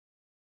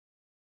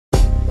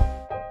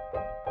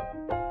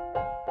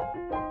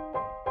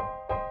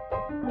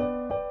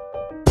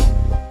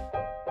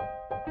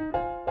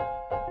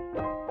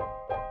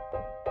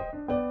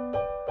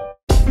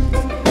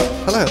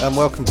Hello and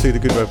welcome to The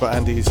Good Robot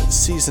Andy's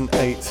Season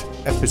 8,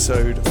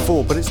 Episode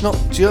 4. But it's not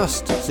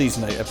just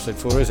Season 8, Episode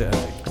 4, is it,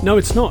 Andy? No,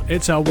 it's not.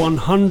 It's our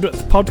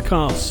 100th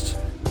podcast.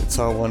 It's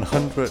our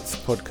 100th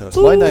podcast.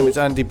 Ooh. My name is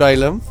Andy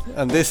Balaam,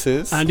 and this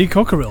is... Andy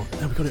Cockerill.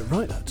 Now we got it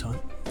right that time.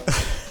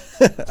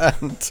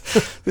 And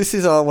this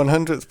is our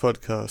 100th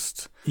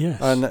podcast. Yes.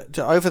 And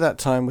over that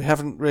time, we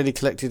haven't really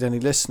collected any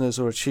listeners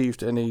or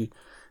achieved released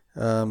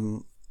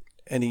any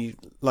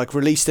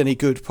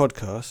good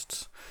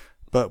podcasts.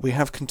 But we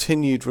have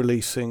continued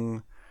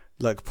releasing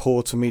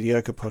poor to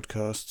mediocre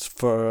podcasts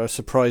for a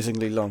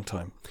surprisingly long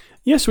time.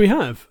 Yes, we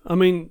have. I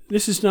mean,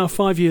 this is now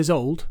 5 years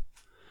old.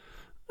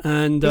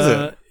 And is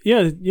it?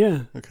 Yeah.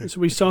 Okay.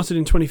 So we started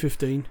in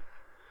 2015.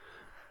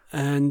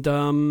 And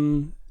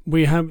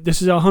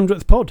this is our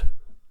 100th pod,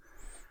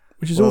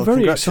 which is all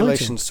very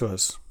congratulations exciting. to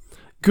us.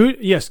 Good,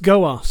 yes,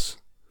 go us.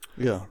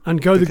 Yeah. And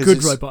go the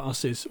good robot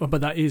us's. Oh, but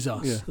that is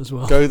us as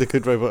well. Go the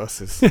good robot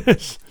us's.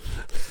 Yes.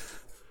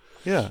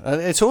 Yeah, and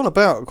it's all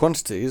about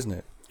quantity, isn't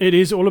it? It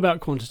is all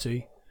about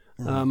quantity.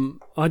 Mm.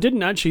 I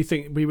didn't actually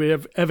think we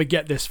would ever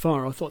get this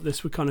far. I thought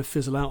this would kind of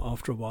fizzle out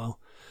after a while.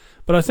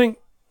 But I think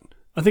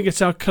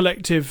it's our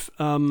collective,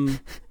 on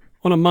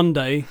a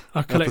Monday,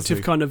 our collective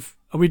Apathy. kind of...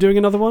 Are we doing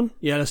another one?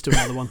 Yeah, let's do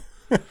another one.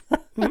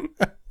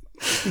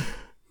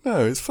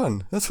 No, it's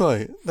fun. That's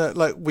why.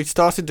 We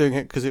started doing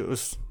it because it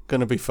was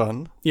going to be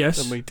fun.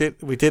 Yes. And we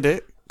did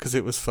it because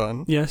it was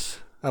fun. Yes.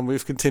 And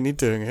we've continued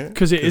doing it.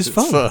 Because it is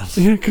fun.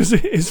 Yeah, because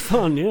it is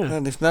fun, yeah.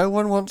 And if no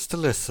one wants to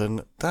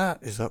listen, that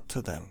is up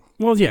to them.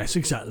 Well, yes,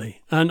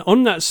 exactly. And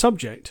on that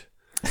subject,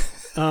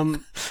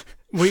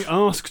 we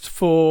asked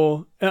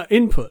for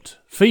input,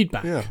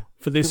 feedback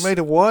for this. We made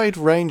a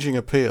wide-ranging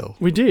appeal.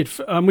 We did.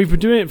 We've been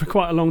doing it for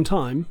quite a long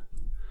time.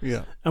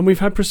 Yeah. And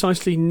we've had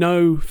precisely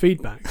no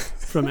feedback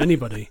from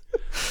anybody.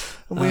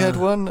 And we had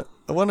one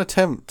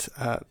attempt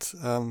at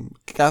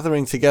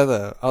gathering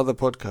together other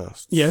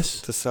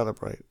podcasts to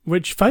celebrate.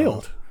 Which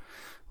failed.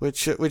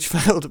 Which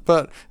failed,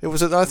 but I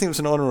think it was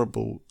an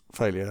honourable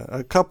failure.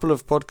 A couple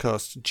of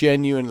podcasts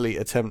genuinely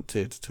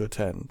attempted to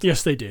attend.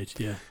 Yes, they did,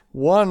 yeah.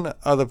 One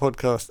other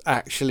podcast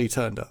actually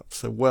turned up,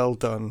 so well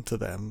done to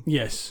them.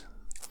 Yes.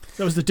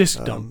 That was the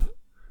Disc Dump.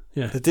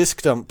 Yeah. The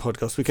Disc Dump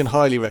podcast, we can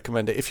highly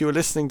recommend it. If you were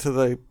listening to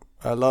the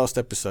last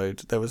episode,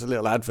 there was a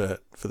little advert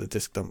for the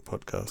Disc Dump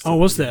podcast. Oh,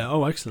 was there?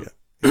 Oh, excellent. Yeah.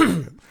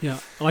 Yeah,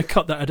 I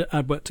cut that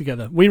advert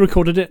together. We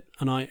recorded it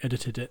and I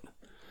edited it.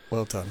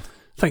 Well done.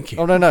 Thank you.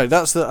 Oh no,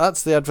 that's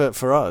the advert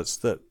for us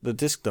that the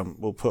Disc Dump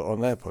will put on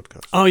their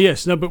podcast. Oh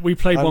yes, no, but we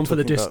played one for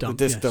the Disc Dump.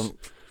 The Disc Dump.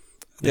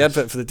 The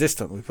advert for the Disc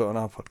Dump we put on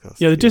our podcast.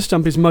 Yeah, the Disc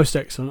Dump is most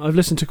excellent. I've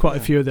listened to quite a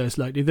few of theirs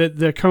lately.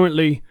 They're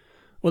currently,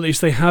 well, at least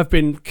they have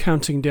been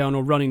counting down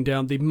or running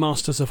down the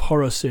Masters of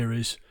Horror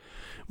series,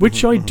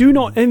 which I do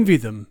not envy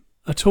them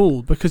at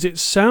all, because it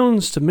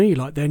sounds to me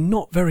like they're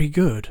not very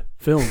good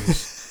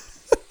films.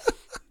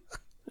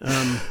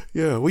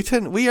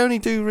 We only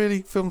do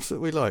really films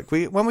that we like.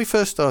 When we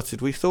first started,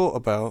 we thought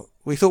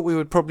we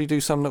would probably do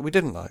some that we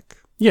didn't like.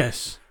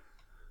 Yes,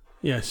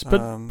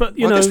 but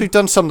you know, I guess we've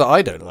done some that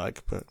I don't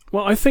like. But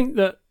I think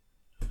that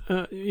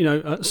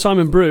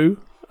Simon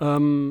Brew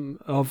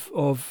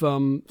of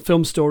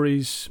Film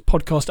Stories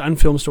podcast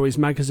and Film Stories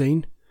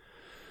magazine,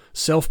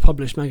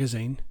 self-published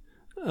magazine.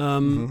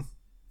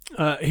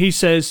 He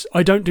says,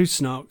 I don't do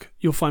snark.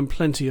 You'll find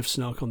plenty of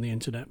snark on the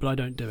internet, but I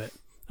don't do it.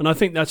 And I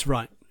think that's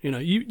right. You know,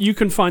 you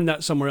can find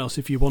that somewhere else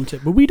if you want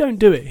it, but we don't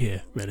do it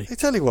here, really. I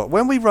tell you what,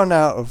 when we run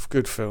out of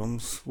good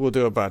films, we'll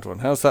do a bad one.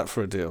 How's that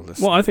for a deal?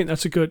 Well, I think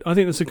that's a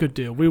good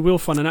deal. We will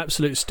find an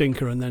absolute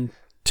stinker and then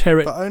tear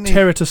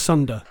it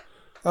asunder.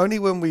 Only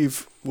when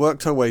we've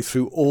worked our way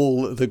through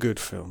all the good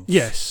films.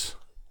 Yes,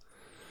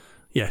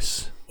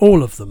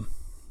 all of them.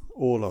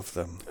 All of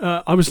them.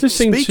 I was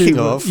listening Speaking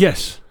of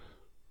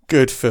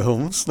good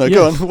films. No,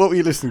 go on. What were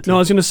you listening to? No, I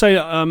was going to say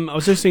I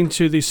was listening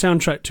to the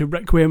soundtrack to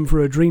Requiem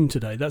for a Dream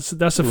today. That's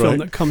a film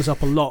that comes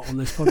up a lot on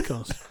this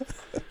podcast.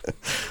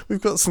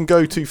 We've got some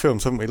go-to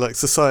films, haven't we? Like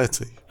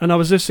Society. And I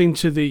was listening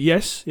to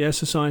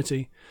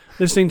Society.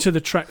 Listening to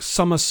the track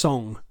Summer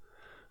Song,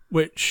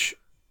 which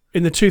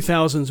in the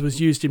 2000s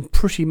was used in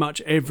pretty much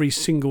every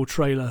single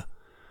trailer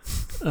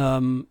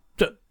that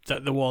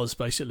there was,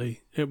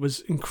 basically. It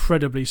was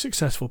incredibly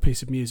successful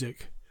piece of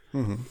music.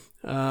 Mm-hmm.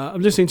 I'm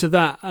listening to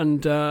that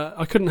and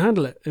I couldn't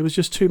handle it. It was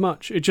just too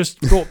much. It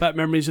just brought back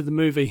memories of the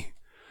movie.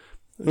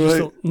 I just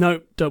thought,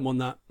 no, don't want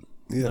that.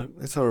 Yeah, no.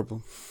 It's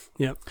horrible.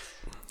 Yeah.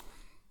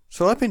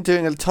 So I've been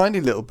doing a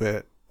tiny little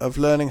bit of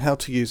learning how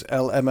to use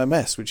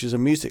LMMS, which is a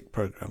music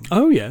program.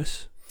 Oh,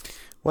 yes.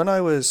 When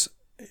I was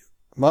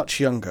much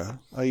younger,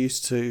 I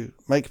used to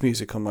make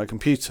music on my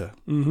computer.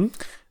 Mm-hmm.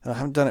 And I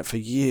haven't done it for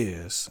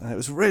years. And it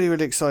was really,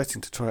 really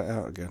exciting to try it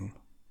out again.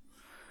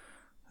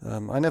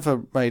 I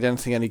never made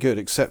anything any good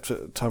except at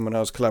the time when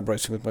I was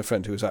collaborating with my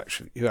friend who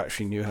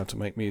actually knew how to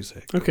make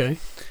music. Okay.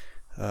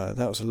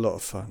 That was a lot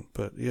of fun.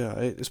 But yeah,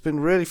 it's been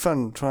really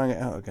fun trying it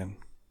out again.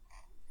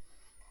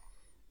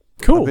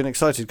 Cool. I've been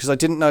excited because I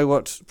didn't know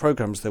what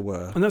programs there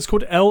were. And that's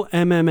called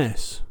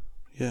LMMS.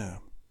 Yeah.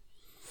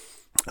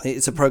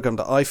 It's a program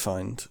that I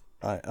find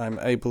I'm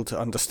able to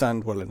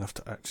understand well enough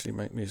to actually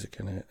make music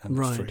in it, and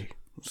it's free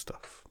and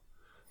stuff.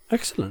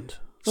 Excellent.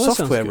 Well,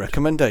 software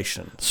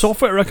recommendations.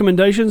 Software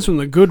recommendations from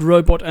the good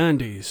robot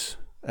Andes.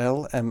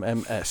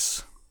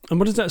 LMMS. And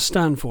what does that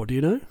stand for? Do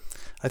you know?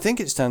 I think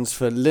it stands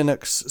for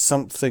Linux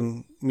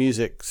something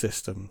music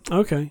system.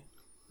 Okay,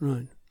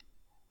 right.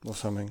 Or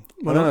something.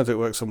 Well, I don't know if it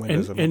works on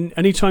Windows or not.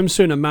 Anytime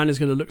soon, a man is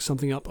going to look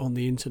something up on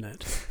the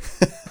internet.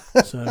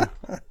 So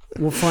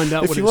we'll find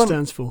out what it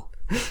stands for.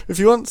 If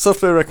you want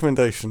software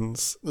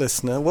recommendations,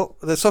 listener, what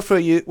the software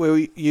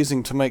we're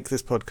using to make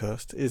this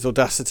podcast is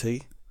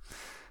Audacity,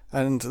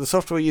 and the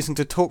software we're using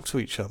to talk to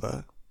each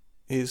other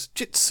is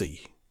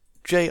Jitsi.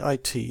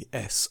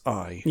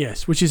 JITSI.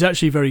 Yes, which is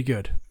actually very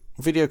good.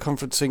 Video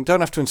conferencing,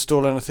 don't have to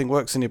install anything,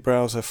 works in your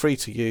browser, free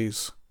to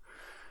use,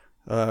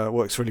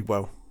 works really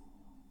well.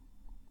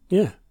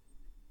 Yeah.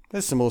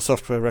 There's some more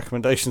software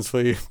recommendations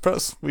for you.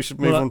 Perhaps we should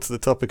move on to the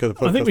topic of the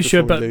podcast. I think we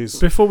should, but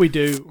before we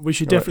do, we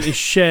should definitely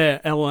share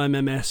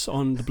LMMS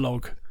on the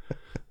blog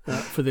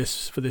for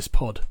this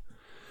pod.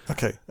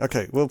 Okay.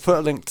 We'll put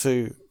a link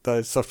to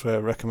those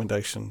software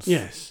recommendations.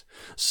 Yes.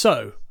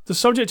 So, the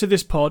subject of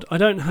this pod, I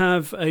don't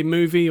have a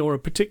movie or a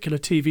particular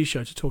TV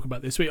show to talk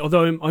about this week,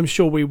 although I'm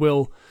sure we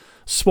will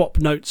swap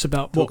notes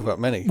about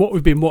what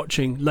we've been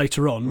watching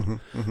later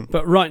on.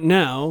 But right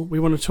now, we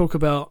want to talk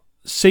about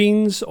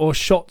scenes or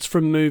shots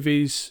from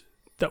movies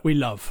that we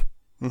love.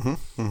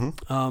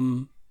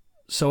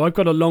 So I've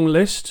got a long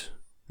list.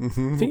 I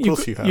think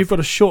you've got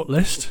a short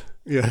list.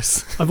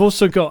 Yes. I've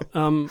also got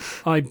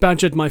I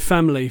badgered my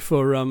family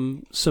for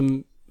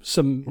some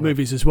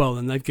movies as well,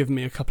 and they've given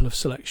me a couple of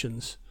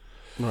selections.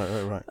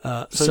 Right.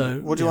 So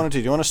what do you want to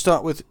do? Do you want to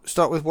start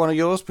with one of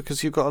yours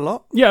because you've got a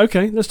lot? Yeah,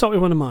 okay. Let's start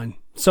with one of mine.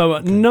 So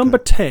at number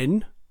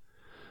 10,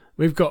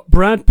 we've got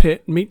Brad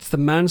Pitt meets the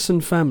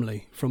Manson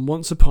family from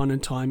Once Upon a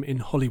Time in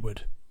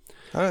Hollywood.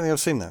 I don't think I've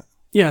seen that.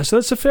 Yeah, so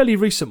that's a fairly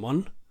recent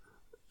one.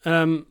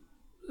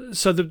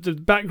 So the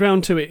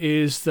background to it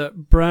is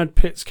that Brad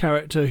Pitt's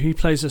character, he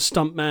plays a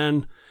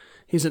stuntman.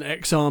 He's an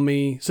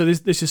ex-army. So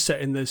this is set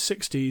in the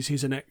 60s.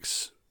 He's an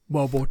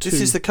ex-World War II. This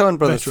is the Coen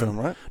Brothers film,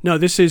 right? No,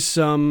 this is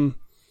the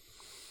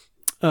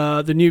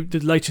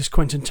latest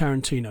Quentin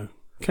Tarantino.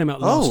 Came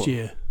out last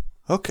year.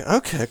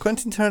 Okay,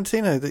 Quentin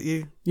Tarantino that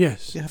you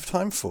have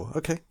time for.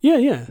 Okay.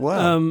 Yeah.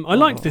 Wow. I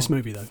liked this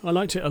movie though. I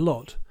liked it a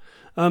lot.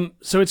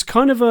 So it's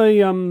kind of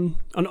an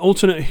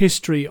alternate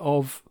history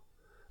of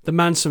the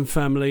Manson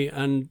family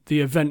and the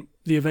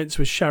events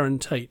with Sharon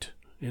Tate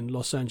in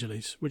Los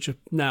Angeles, which are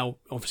now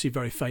obviously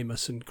very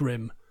famous and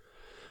grim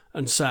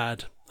and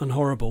sad and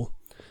horrible.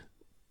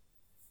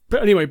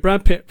 But anyway,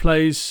 Brad Pitt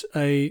plays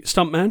a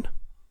stuntman.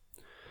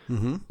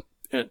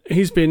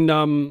 He's been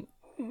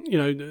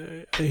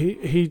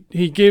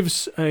he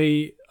gives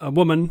a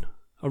woman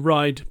a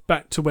ride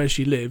back to where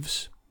she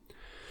lives.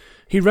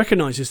 He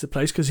recognises the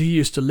place because he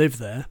used to live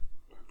there,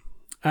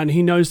 and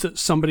he knows that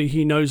somebody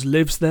he knows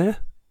lives there.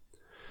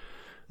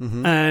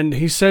 And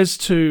he says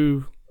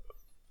to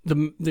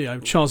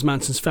Charles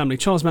Manson's family,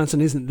 Charles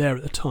Manson isn't there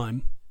at the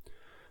time,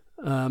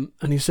 and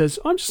he says,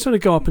 I'm just going to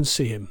go up and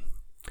see him.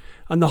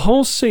 And the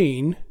whole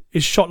scene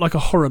is shot like a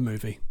horror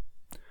movie.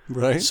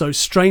 Right. So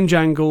strange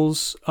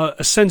angles,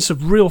 a sense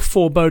of real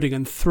foreboding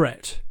and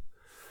threat.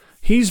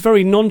 He's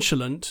very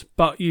nonchalant,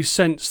 but you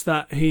sense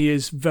that he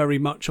is very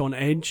much on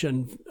edge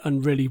and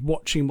really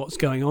watching what's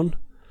going on.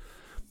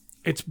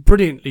 It's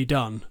brilliantly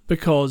done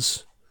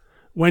because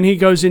when he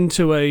goes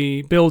into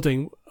a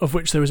building of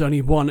which there is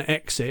only one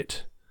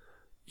exit,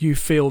 you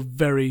feel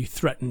very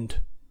threatened.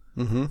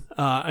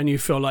 And you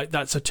feel like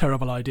that's a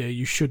terrible idea.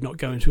 You should not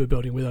go into a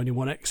building with only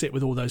one exit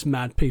with all those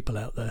mad people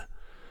out there.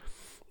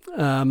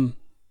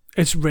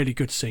 It's a really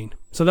good scene.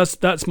 So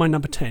that's my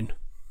number 10.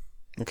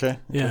 Okay.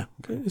 Yeah,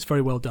 it's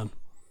very well done.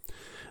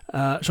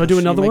 Shall I do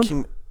another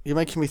one? You're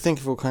making me think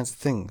of all kinds of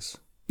things.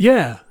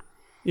 Yeah.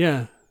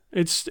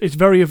 It's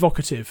very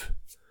evocative.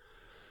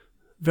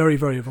 Very,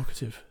 very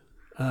evocative.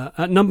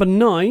 At number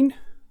 9...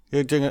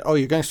 You're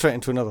going straight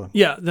into another one.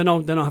 Yeah, then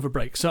I'll have a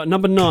break. So at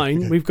number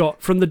 9, we've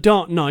got from The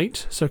Dark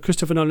Knight, so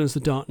Christopher Nolan's The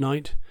Dark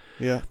Knight.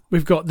 Yeah.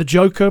 We've got the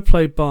Joker,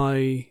 played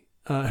by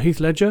Heath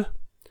Ledger.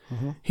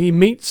 He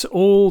meets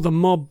all the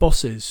mob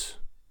bosses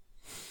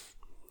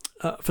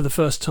for the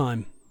first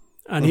time,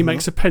 and he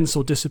makes a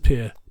pencil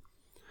disappear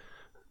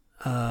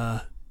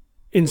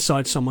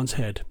inside someone's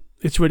head.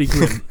 It's really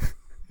grim.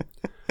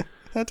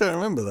 I don't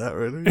remember that,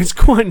 really. It's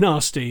quite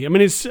nasty. I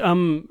mean, it's,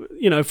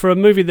 for a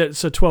movie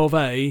that's a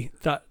 12A,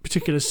 that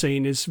particular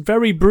scene is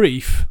very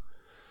brief,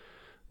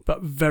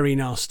 but very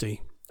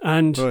nasty.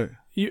 And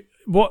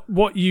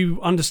what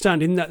you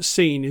understand in that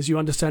scene is you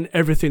understand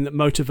everything that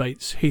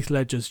motivates Heath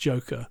Ledger's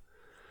Joker.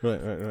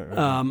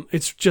 Right.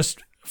 It's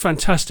just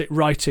fantastic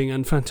writing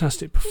and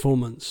fantastic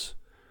performance.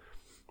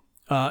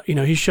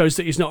 He shows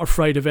that he's not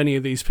afraid of any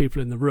of these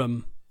people in the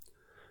room,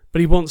 but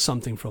he wants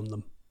something from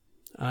them.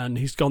 And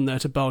he's gone there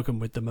to bargain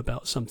with them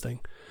about something.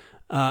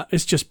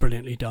 It's just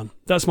brilliantly done.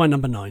 That's my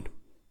number 9.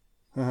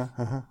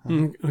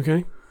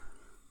 Okay.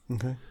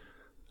 Do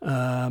you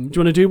want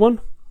to do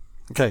one?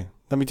 Okay,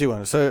 let me do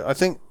one. So I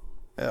think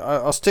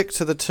I'll stick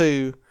to the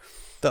two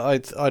that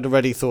I'd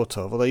already thought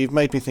of. Although you've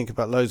made me think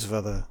about loads of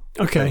other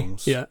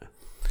films. Yeah.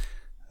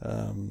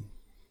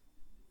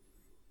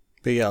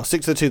 But yeah, I'll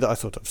stick to the two that I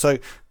thought of. So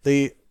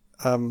the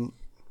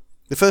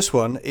first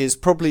one is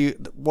probably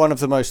one of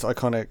the most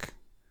iconic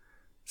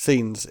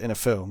scenes in a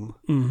film,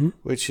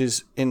 which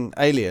is in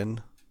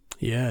Alien.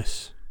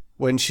 Yes.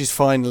 When she's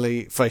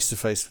finally face to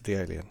face with the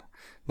alien.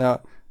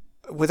 Now,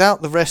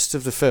 without the rest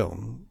of the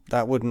film,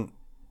 that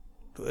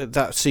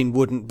scene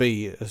wouldn't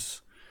be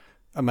as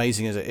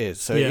amazing as it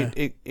is. So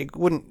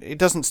it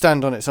doesn't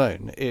stand on its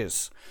own.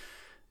 It's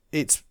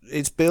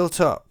built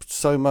up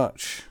so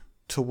much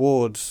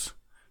towards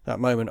that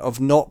moment of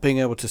not being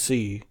able to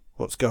see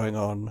what's going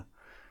on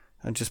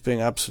and just being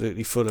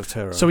absolutely full of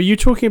terror. So are you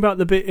talking about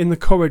the bit in the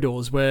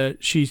corridors where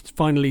she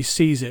finally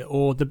sees it,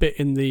 or the bit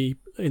in the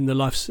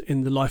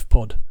life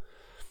pod?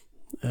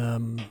 I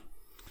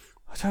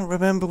don't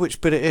remember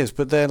which bit it is,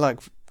 but they're like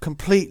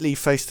completely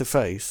face to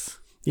face.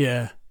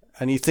 Yeah.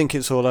 And you think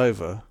it's all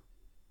over.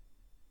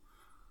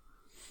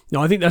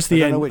 No, I think that's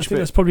the end. I think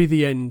that's probably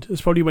the end.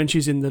 It's probably when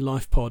she's in the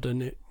life pod,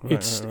 and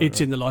it's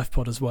in the life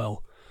pod as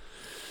well.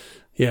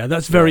 Yeah,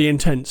 that's very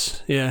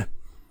intense. Yeah.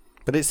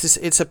 But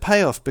it's a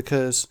payoff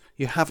because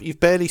you've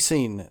barely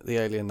seen the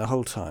alien the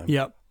whole time.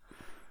 Yep.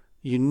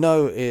 You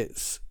know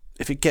if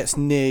it gets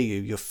near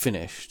you, you're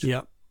finished.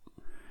 Yep.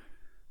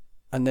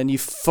 And then you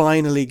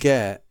finally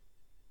get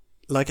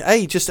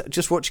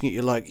just watching it,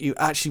 you're like, you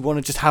actually want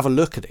to just have a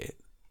look at it.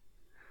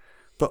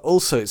 But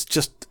also it's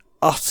just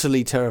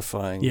utterly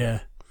terrifying.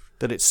 Yeah.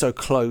 That it's so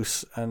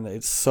close and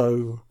it's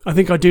so... I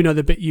think I do know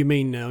the bit you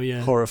mean now,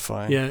 yeah.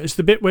 Horrifying. Yeah, it's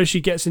the bit where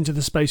she gets into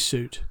the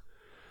spacesuit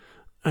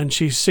and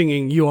she's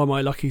singing "You Are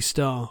My Lucky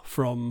Star"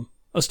 from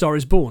A Star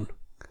Is Born.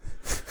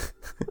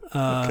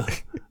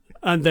 Okay.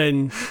 And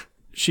then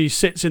she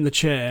sits in the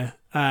chair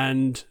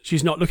and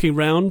she's not looking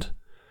round,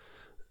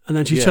 and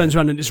then she turns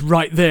around and it's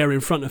right there in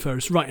front of her.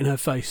 It's right in her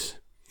face.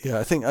 Yeah,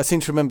 I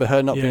seem to remember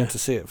her not being able to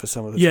see it for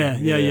some of the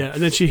time. Yeah.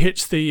 And then she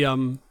hits the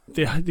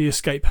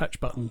escape hatch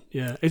button.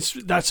 Yeah,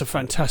 that's a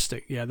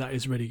fantastic. Yeah, that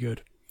is really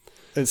good.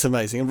 It's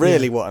amazing. And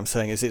really what I'm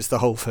saying is it's the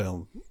whole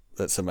film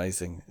that's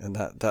amazing. And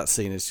that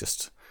scene is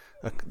just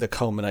the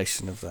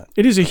culmination of that.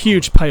 It is a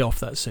huge payoff,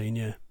 that scene,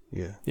 yeah.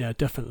 Yeah. Yeah,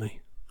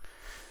 definitely.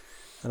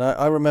 And I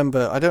don't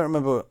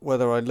remember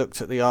whether I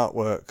looked at the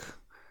artwork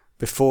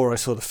before I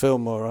saw the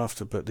film or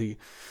after, but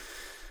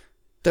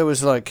there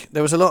was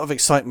a lot of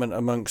excitement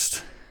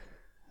amongst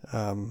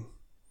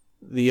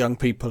the young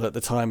people at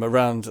the time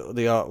around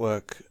the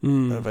artwork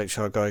of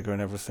H.R. Geiger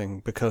and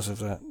everything because of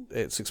that,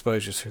 its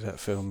exposure through that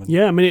film.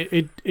 Yeah, I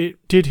mean,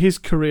 it did his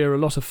career a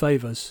lot of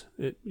favours.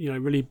 It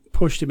really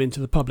pushed him into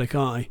the public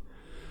eye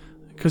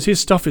because his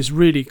stuff is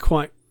really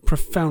quite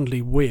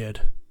profoundly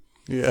weird.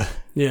 Yeah.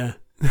 Yeah.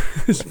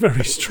 It's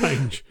very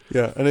strange.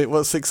 Yeah, and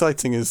what's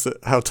exciting is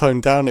how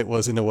toned down it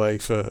was in a way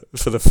for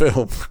the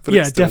film. But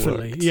yeah,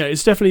 definitely. Worked. Yeah,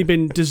 it's definitely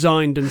been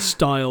designed and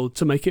styled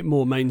to make it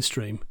more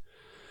mainstream.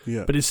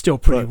 Yeah, but it's still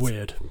pretty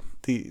weird.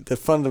 The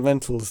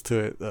fundamentals to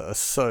it that are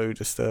so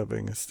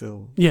disturbing are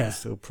still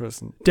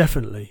present.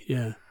 Definitely,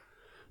 yeah,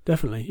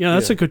 definitely. Yeah,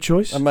 that's a good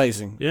choice.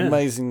 Amazing,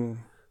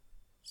 amazing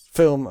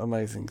film,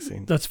 amazing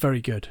scene. That's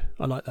very good.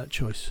 I like that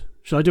choice.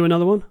 Shall I do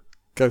another one?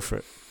 Go for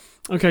it.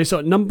 Okay, so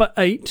at number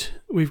 8,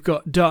 we've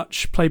got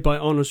Dutch, played by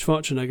Arnold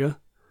Schwarzenegger,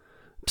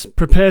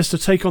 prepares to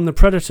take on the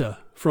Predator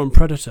from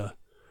Predator.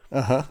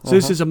 So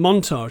this is a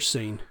montage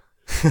scene.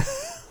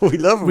 We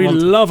love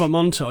a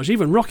montage.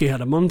 Even Rocky had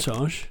a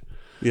montage.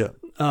 Yeah.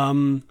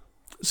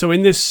 So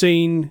in this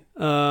scene,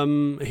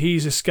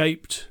 he's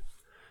escaped.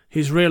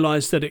 He's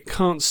realised that it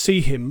can't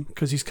see him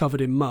because he's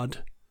covered in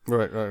mud.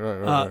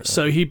 Right.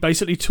 So he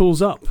basically tools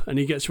up and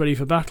he gets ready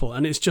for battle.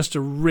 And it's just a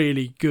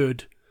really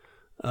good...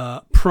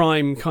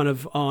 prime kind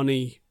of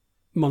Arnie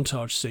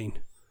montage scene.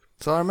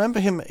 So I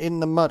remember him in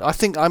the mud. I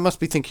think I must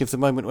be thinking of the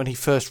moment when he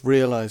first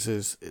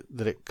realises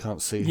that it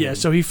can't see him. Yeah,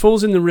 so he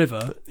falls in the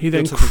river. He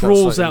then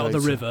crawls out of the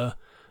river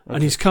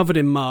and he's covered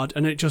in mud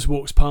and it just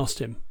walks past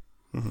him.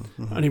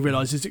 And he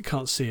realises it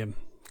can't see him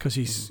because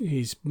his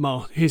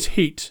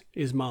heat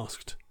is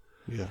masked.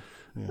 Yeah.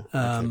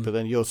 Okay. But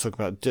then you're talking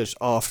about just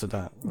after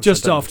that.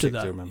 Just after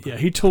that. Yeah,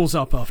 he tools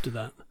up after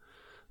that.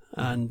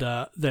 And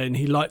then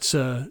he lights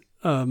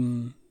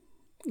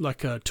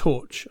like a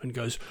torch and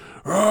goes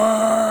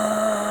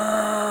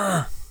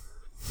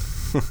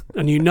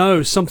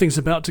and something's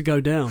about to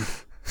go down,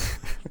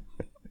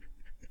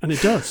 and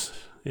it does.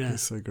 Yeah,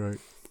 it's so great.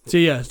 So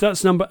yeah,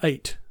 that's number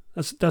 8.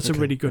 That's a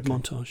really good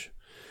montage.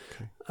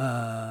 Okay.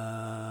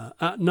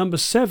 At number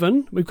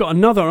 7, we've got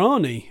another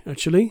Arnie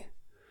actually.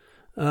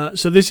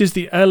 So this is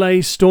the LA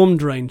storm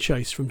drain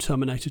chase from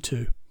Terminator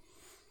 2.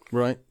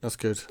 Right, that's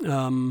good. So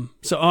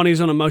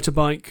Arnie's on a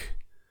motorbike.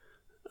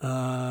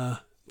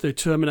 The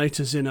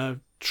Terminator's in a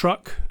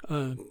truck,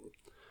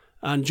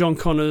 and John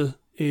Connor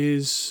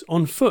is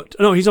on foot.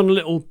 No, he's on a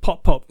little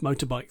pop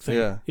motorbike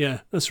thing.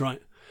 Yeah, that's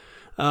right.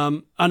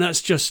 And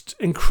that's just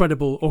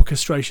incredible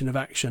orchestration of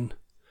action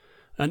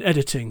and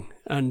editing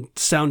and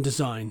sound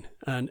design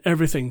and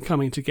everything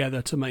coming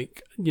together to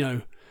make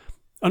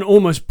an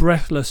almost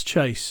breathless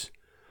chase,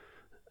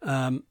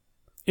 in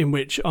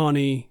which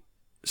Arnie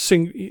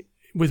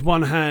with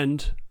one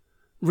hand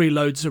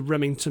reloads a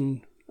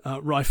Remington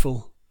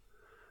rifle,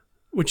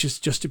 which is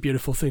just a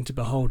beautiful thing to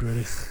behold,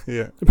 really.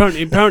 Yeah.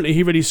 Apparently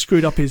he really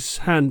screwed up his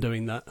hand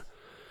doing that.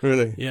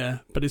 Really? Yeah,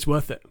 but it's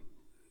worth it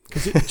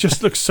because it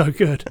just looks so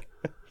good.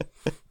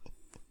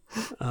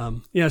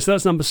 So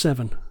that's number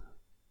 7.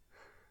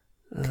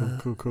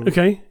 Cool.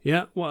 Okay,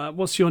 yeah.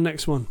 What's your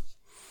next one?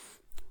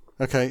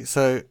 Okay,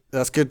 so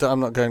that's good that I'm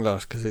not going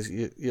last because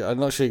I'm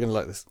not sure you're going to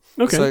like this.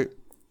 Okay.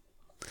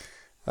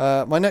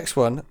 So my last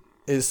one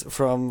is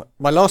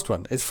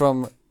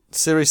from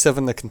Series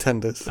 7, The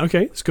Contenders.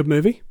 Okay, it's a good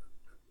movie.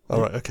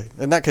 All right, okay.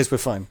 In that case, we're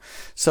fine.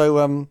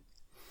 So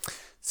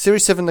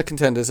Series 7, The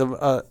Contenders,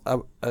 a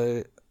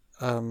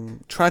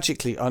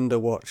tragically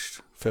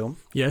underwatched film.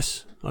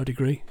 Yes, I'd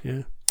agree,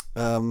 yeah.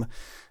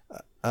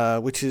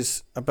 Which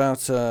is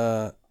about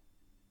a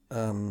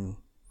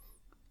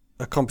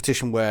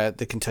competition where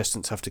the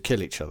contestants have to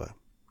kill each other.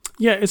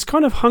 Yeah, it's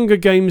kind of Hunger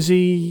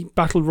Games-y,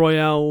 Battle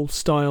Royale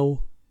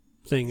style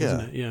thing,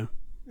 isn't it? Yeah.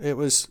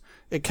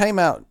 It came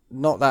out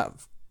not that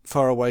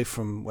far away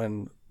from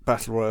when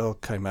Battle Royale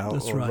came out.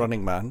 That's or right.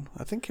 Running Man.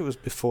 I think it was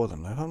before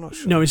them, though. I'm not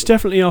sure. No, it's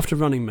definitely after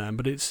Running Man,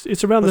 but it's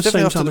around the same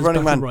time after the as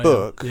Running Battle Man Royale.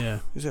 book. Yeah.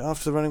 Is it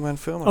after the Running Man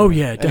film? Oh,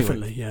 yeah,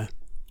 definitely, yeah.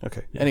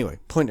 Okay. Yeah. Anyway,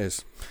 point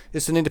is,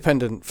 it's an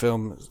independent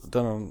film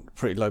done on a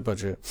pretty low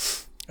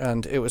budget,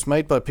 and it was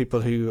made by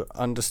people who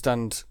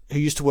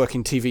used to work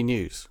in TV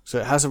news. So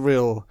it has a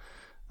real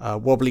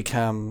wobbly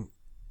cam.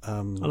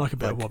 I like a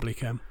bit of wobbly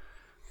cam.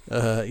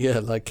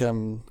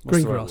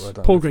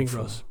 Greengrass. Paul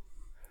Greengrass.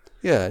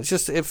 Yeah,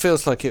 it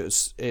feels like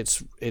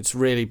it's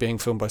really being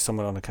filmed by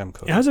someone on a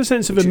camcorder. It has a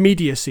sense of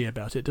immediacy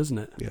about it, doesn't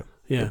it? Yeah.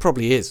 Yeah. It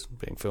probably is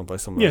being filmed by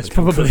someone. Yes, on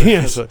a camcorder. probably.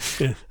 Yes. So,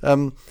 yeah.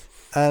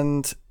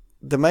 And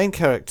the main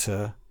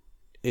character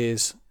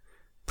is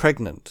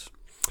pregnant.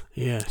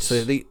 Yes.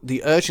 So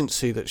the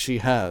urgency that she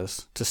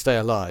has to stay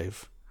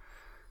alive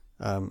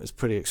is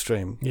pretty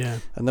extreme. Yeah.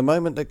 And the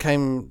moment that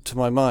came to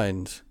my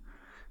mind,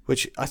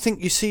 which I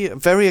think you see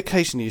very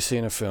occasionally you see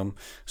in a film,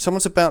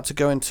 someone's about to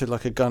go into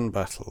like a gun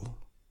battle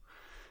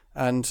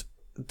and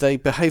they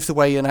behave the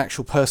way an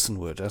actual person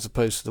would as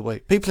opposed to the way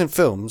people in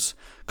films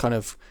kind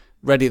of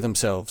ready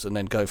themselves and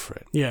then go for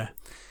it. Yeah.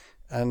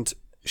 And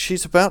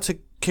she's about to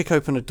kick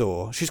open a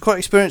door. She's quite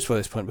experienced by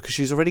this point because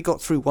she's already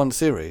got through one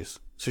series.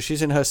 So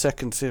she's in her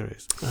second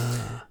series.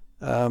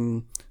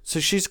 So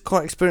she's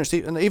quite experienced,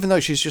 and even though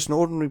she's just an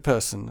ordinary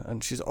person,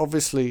 and she's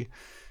obviously,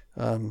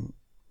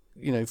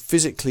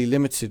 physically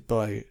limited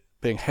by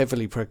being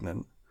heavily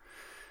pregnant,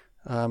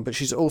 but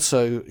she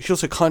also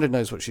kind of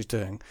knows what she's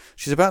doing.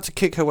 She's about to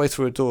kick her way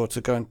through a door to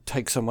go and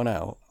take someone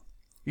out,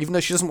 even though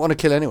she doesn't want to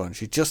kill anyone.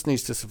 She just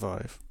needs to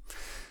survive.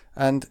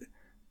 And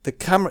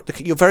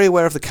you're very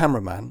aware of the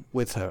cameraman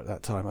with her at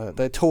that time.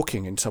 They're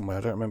talking in some way, I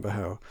don't remember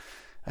how.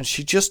 And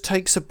she just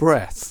takes a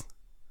breath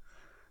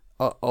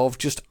of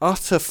just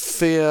utter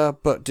fear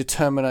but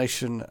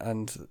determination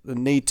and the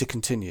need to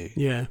continue.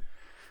 Yeah.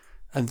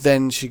 And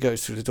then she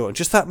goes through the door. And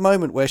just that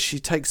moment where she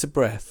takes a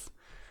breath,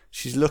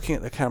 she's looking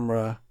at the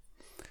camera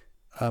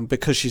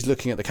because she's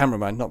looking at the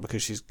cameraman, not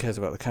because she cares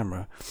about the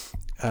camera.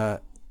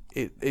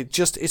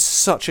 It's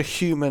such a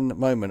human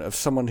moment of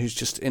someone who's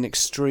just in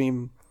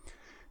extreme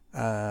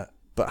but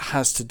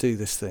has to do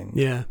this thing.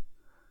 Yeah.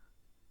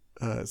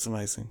 It's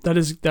amazing. That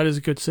is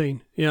a good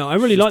scene. Yeah, I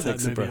really like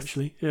that movie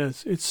actually. Yeah,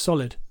 it's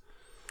solid.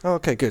 Oh,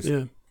 okay, good.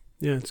 Yeah,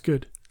 it's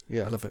good.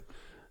 Yeah, I love it.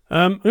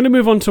 I'm going to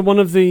move on to one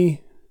of the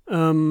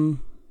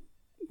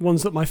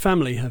ones that my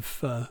family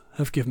have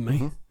given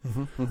me.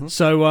 Mm-hmm, mm-hmm.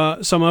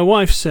 So my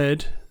wife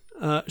said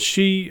her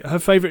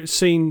favourite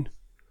scene.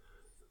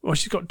 Well,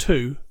 she's got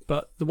two,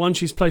 but the one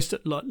she's placed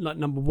at like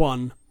number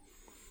 1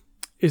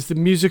 is the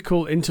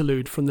musical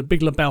interlude from The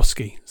Big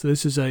Lebowski. So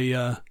this is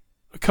a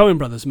Coen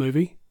Brothers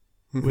movie.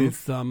 Mm-hmm.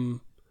 With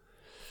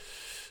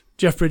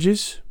Jeff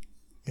Bridges,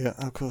 yeah,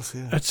 of course,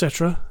 yeah,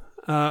 etc.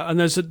 And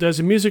there's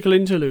a musical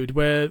interlude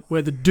where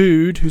the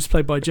dude who's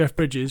played by Jeff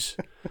Bridges,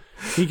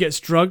 he gets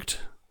drugged,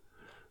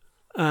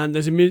 and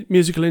there's a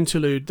musical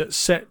interlude that's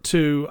set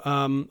to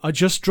I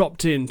just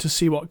dropped in to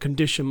see what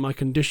condition my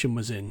condition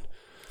was in.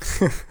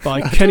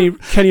 By Kenny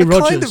Rogers.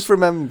 I kind of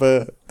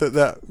remember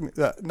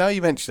that. Now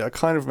you mention it, I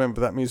kind of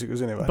remember that music was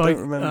in it. But I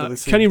don't remember the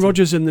scene. Kenny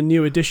Rogers in the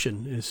New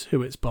Edition is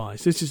who it's by.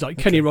 So this is like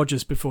Kenny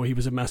Rogers before he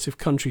was a massive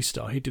country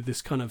star. He did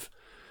this kind of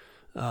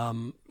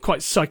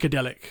quite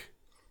psychedelic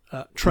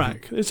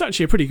track. Mm-hmm. It's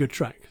actually a pretty good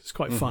track. It's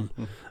quite fun.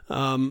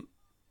 Mm-hmm.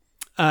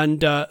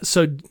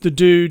 So the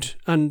dude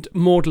and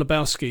Maud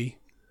Lebowski,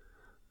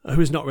 who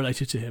is not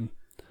related to him,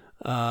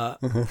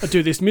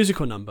 do this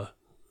musical number.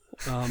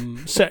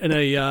 Set in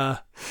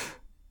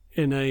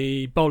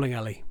a bowling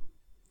alley,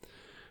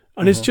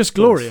 and it's just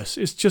glorious.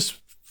 It's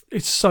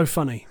so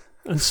funny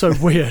and so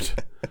weird.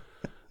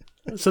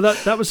 So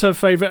that was her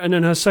favourite, and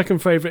then her second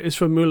favourite is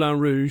from Moulin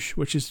Rouge,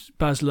 which is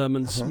Baz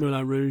Luhrmann's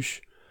Moulin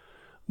Rouge,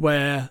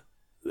 where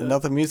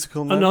another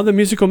musical moment? Another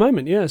musical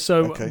moment. Yeah.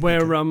 So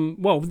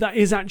that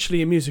is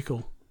actually a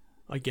musical,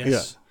 I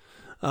guess.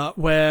 Yeah.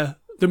 Where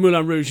the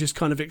Moulin Rouge is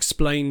kind of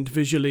explained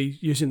visually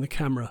using the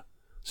camera.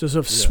 So it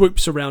sort of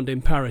swoops around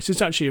in Paris.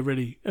 It's actually a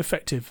really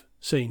effective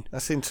scene. I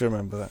seem to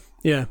remember that.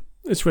 Yeah,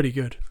 it's really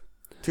good.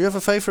 Do you have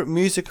a favourite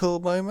musical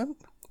moment?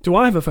 Do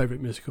I have a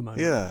favourite musical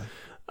moment? Yeah.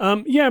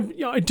 Yeah,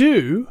 I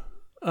do.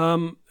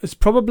 It's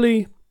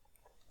probably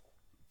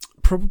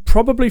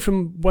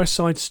from West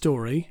Side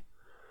Story.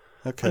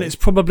 Okay. And it's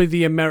probably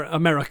the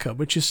America,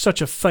 which is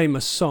such a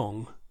famous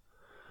song.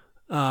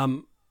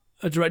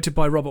 Directed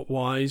by Robert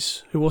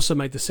Wise, who also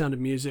made The Sound of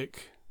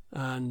Music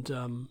and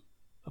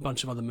a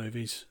bunch of other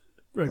movies.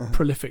 Very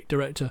prolific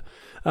director.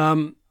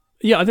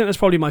 Yeah, I think that's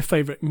probably my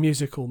favourite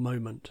musical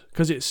moment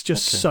because it's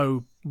just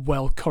so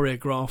well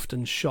choreographed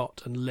and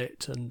shot and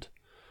lit, and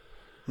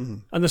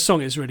the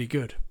song is really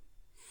good.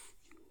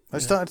 I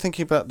started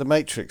thinking about The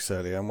Matrix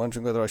earlier. I'm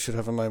wondering whether I should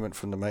have a moment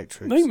from The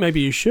Matrix. I think maybe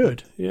you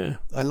should. Yeah,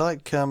 I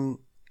like the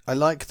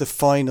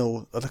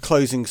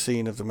closing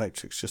scene of The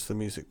Matrix, just the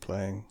music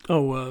playing.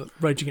 Oh,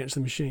 Rage Against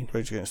the Machine.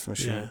 Rage Against the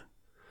Machine. Yeah,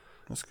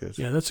 that's good.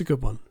 Yeah, that's a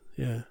good one.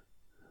 Yeah.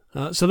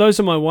 So those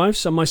are my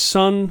wife's, and my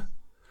son,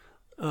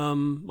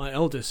 my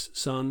eldest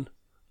son,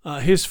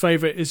 his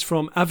favourite is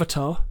from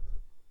Avatar.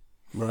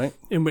 Right.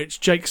 In which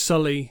Jake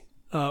Sully,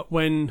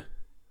 when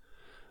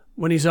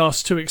he's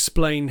asked to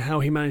explain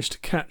how he managed to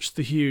catch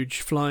the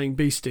huge flying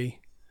beastie,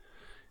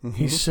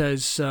 he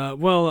says,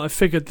 well, I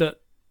figured that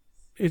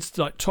it's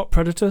like top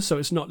predator, so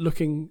it's not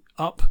looking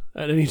up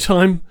at any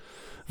time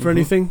for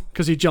anything,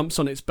 because he jumps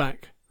on its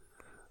back.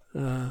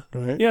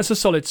 Right. Yeah, it's a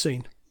solid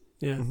scene.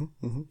 Yeah.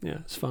 Yeah,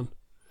 it's fun.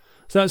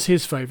 So that's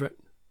his favourite.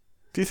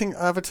 Do you think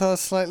Avatar's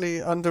slightly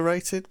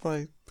underrated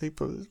by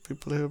people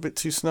who are a bit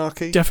too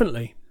snarky?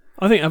 Definitely.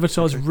 I think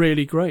Avatar's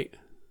really great.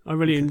 I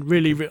really.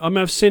 I mean,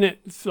 I've seen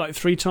it like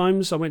 3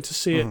 times. I went to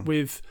see it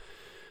with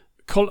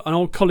an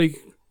old colleague,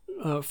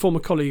 former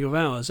colleague of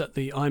ours at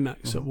the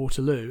IMAX at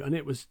Waterloo, and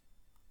it was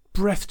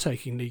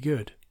breathtakingly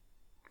good.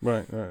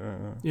 Right.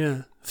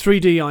 Yeah,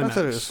 3D IMAX.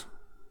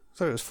 I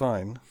thought it was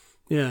fine.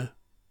 Yeah.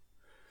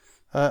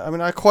 I mean,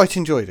 I quite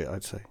enjoyed it,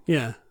 I'd say.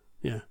 Yeah.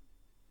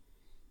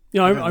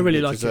 I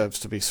really like it. It deserves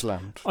to be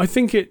slammed. I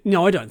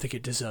don't think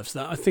it deserves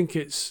that. I think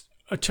it's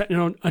a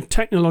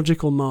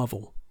technological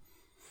marvel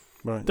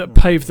that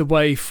paved the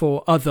way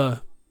for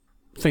other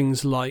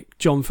things like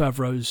Jon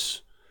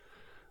Favreau's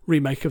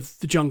remake of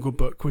The Jungle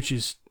Book, which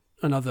is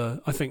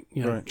another, I think,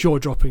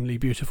 jaw-droppingly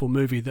beautiful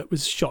movie that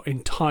was shot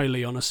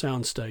entirely on a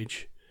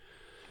soundstage.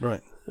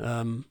 Right.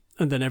 And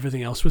then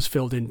everything else was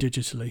filled in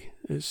digitally.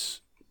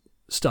 It's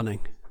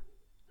stunning,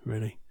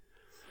 really.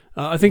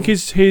 I think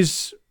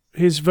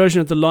his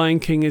version of The Lion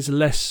King is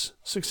less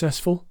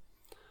successful.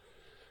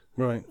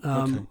 Right.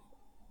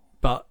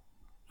 But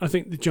I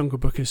think The Jungle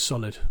Book is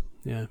solid.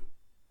 Yeah.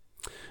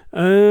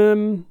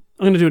 I'm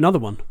going to do another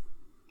one.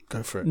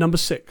 Go for it. Number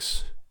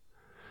 6.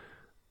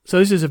 So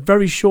this is a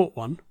very short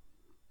one.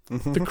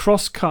 The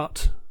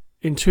cross-cut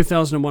in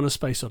 2001: A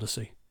Space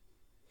Odyssey.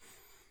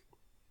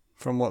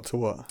 From what to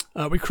what?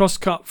 We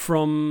cross-cut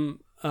from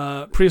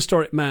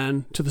prehistoric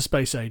man to the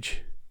space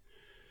age.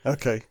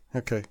 Okay.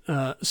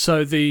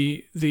 So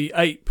the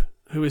ape,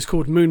 who is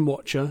called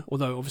Moonwatcher,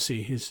 although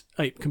obviously his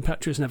ape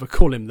compatriots never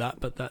call him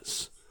that, but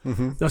that's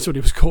what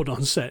he was called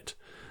on set.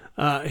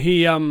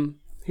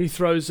 He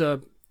throws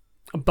a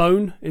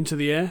bone into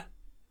the air,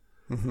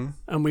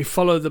 and we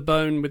follow the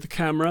bone with the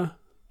camera,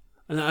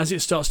 and as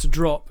it starts to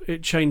drop,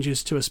 it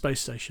changes to a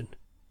space station,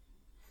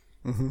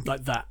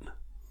 like that.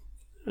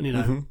 And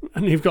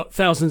and you've got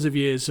thousands of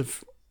years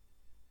of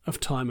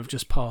time have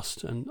just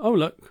passed, and oh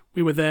look,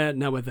 we were there,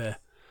 now we're there.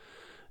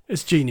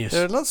 It's genius.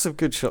 There are lots of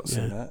good shots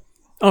in that.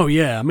 Oh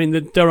yeah, I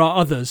mean there are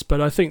others, but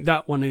I think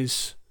that one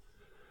is,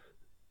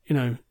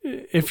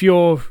 if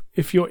you're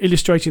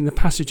illustrating the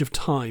passage of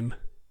time,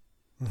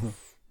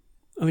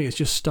 I think it's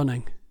just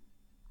stunning.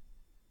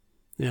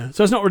 Yeah,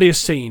 so it's not really a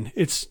scene;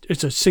 it's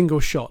a single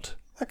shot.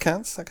 That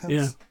counts.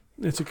 Yeah,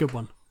 it's a good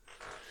one.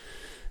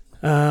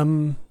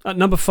 At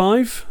number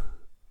 5,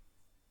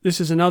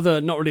 this is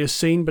another not really a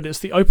scene, but it's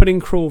the opening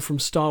crawl from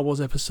Star Wars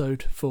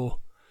Episode 4.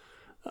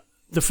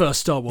 The first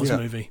Star Wars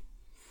movie,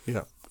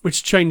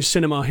 which changed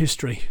cinema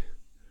history,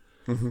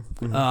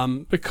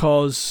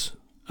 because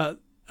at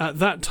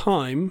that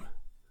time,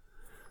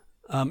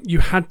 you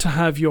had to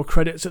have your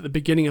credits at the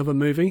beginning of a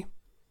movie,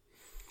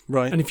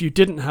 right? And if you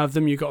didn't have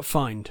them, you got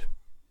fined,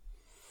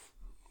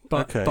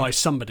 by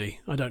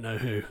somebody. I don't know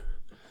who.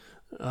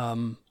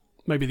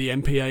 Maybe the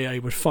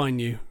MPAA would fine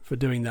you for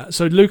doing that.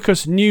 So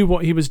Lucas knew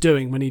what he was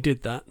doing when he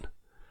did that.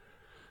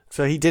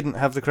 So he didn't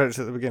have the credits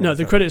at the beginning? No,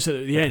 the credits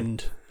at the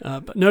end.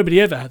 But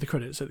nobody ever had the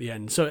credits at the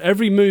end. So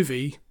every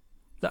movie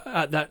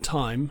at that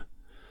time,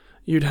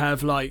 you'd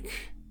have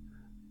like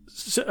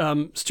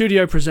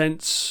studio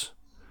presents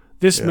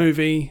this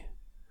movie,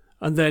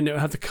 and then it would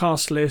have the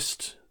cast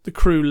list, the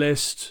crew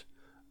list,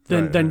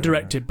 then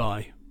directed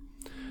by.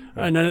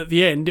 And then at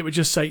the end, it would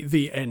just say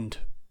the end.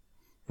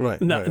 Right.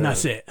 And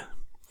that's it.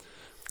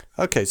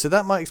 Okay, so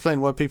that might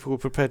explain why people were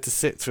prepared to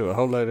sit through a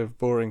whole load of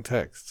boring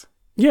text.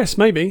 Yes,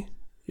 maybe.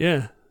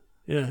 Yeah.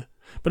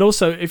 But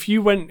also, if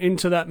you went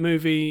into that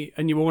movie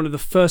and you were one of the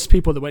first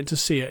people that went to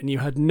see it and you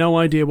had no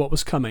idea what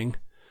was coming,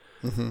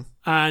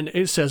 and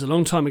it says a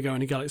long time ago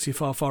in a galaxy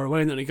far, far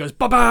away, and then it goes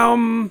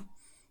ba-bam,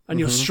 and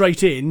you're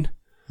straight in,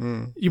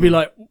 you'd be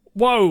like,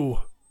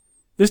 whoa,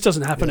 this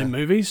doesn't happen in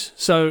movies.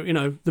 So,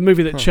 the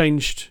movie that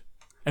changed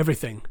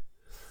everything,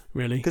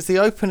 really. Because the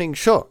opening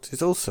shot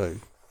is also...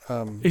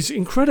 is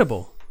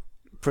incredible.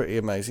 Pretty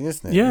amazing,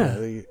 isn't it?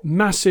 Yeah,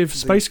 massive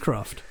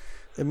spacecraft.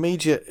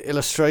 Immediate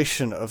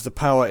illustration of the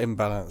power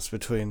imbalance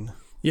between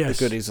the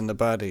goodies and the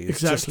baddies.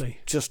 Exactly.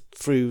 Just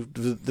through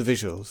the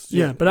visuals.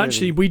 Yeah, but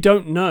actually we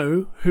don't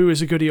know who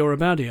is a goodie or a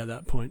baddie at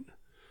that point.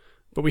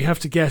 But we have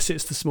to guess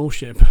it's the small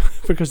ship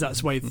because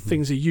that's the way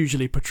things are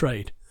usually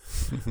portrayed.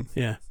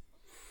 Yeah.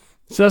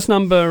 So that's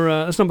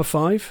number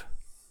 5.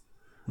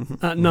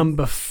 At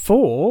number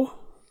 4,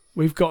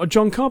 we've got a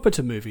John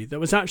Carpenter movie that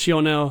was actually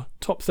on our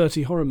top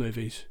 30 horror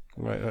movies.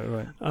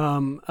 Right.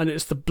 And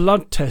it's the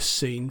blood test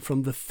scene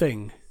from The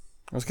Thing.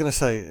 I was going to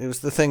say, it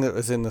was The Thing that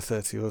was in the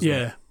 30, wasn't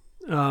it?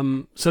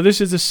 Yeah. So this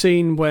is a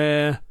scene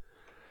where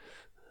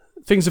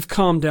things have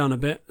calmed down a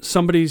bit.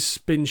 Somebody's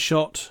been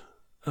shot,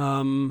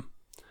 and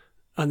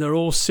they're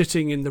all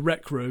sitting in the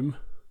rec room.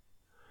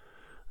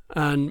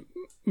 And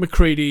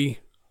MacReady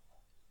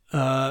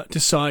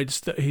decides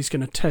that he's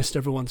going to test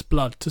everyone's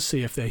blood to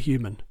see if they're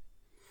human.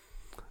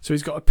 So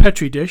he's got a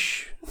Petri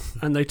dish,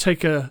 and they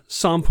take a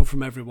sample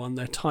from everyone.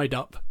 They're tied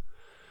up.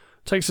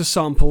 Takes a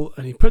sample,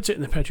 and he puts it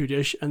in the Petri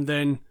dish, and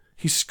then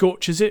he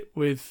scorches it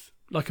with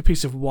like a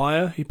piece of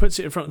wire. He puts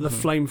it in front of the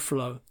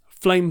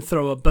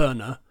flamethrower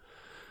burner,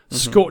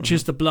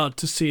 scorches the blood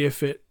to see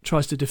if it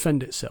tries to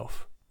defend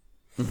itself.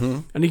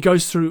 And he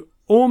goes through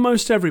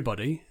almost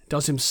everybody,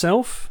 does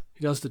himself,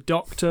 he does the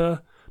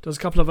doctor, does a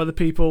couple of other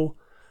people,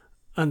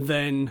 and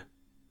then...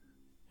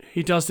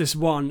 he does this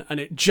one and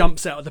it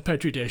jumps out of the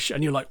Petri dish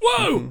and you're like,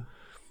 whoa!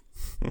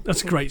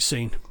 That's a great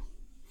scene.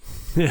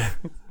 Yeah.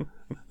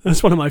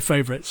 That's one of my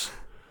favourites.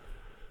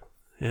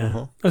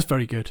 Yeah. That's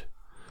very good.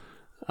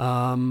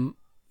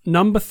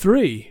 Number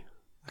 3.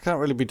 I can't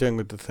really be doing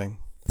with The Thing.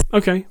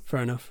 Okay,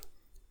 fair enough.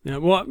 Yeah,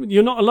 well,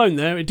 you're not alone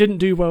there. It didn't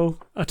do well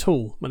at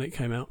all when it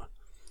came out.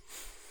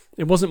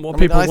 It wasn't what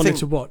people wanted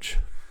to watch.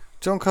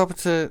 John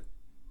Carpenter,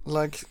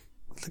 like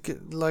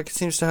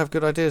seems to have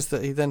good ideas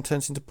that he then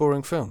turns into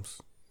boring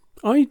films.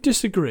 I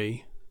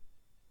disagree.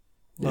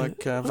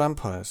 Like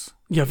Vampires.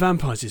 Yeah,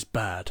 Vampires is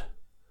bad.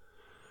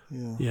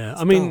 Yeah.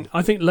 I mean,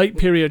 I think late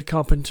period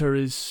Carpenter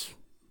is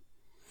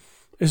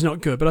not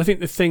good, but I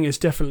think The Thing is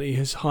definitely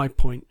his high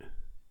point.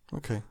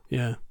 Okay.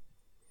 Yeah.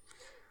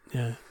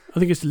 I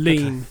think it's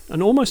lean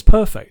and almost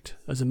perfect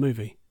as a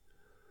movie.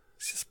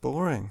 It's just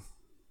boring.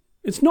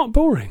 It's not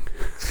boring.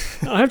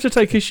 I have to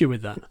take issue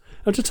with that.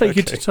 I have to take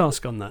you to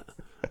task on that.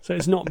 So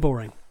it's not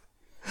boring.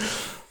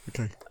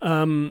 Okay.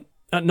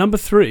 At number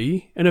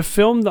 3, in a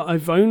film that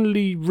I've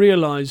only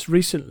realised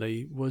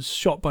recently was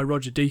shot by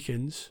Roger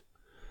Deakins,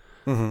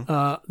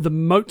 the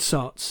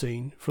Mozart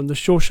scene from The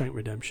Shawshank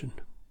Redemption.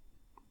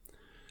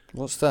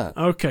 What's that?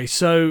 Okay,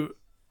 so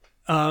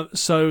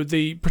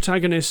the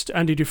protagonist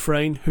Andy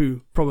Dufresne,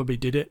 who probably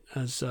did it,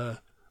 as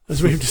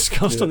we've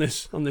discussed on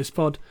this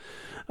pod,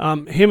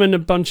 him and a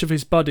bunch of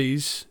his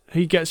buddies,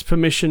 he gets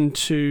permission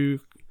to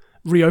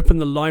reopen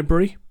the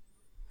library.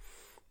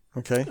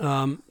 Okay.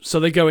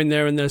 So they go in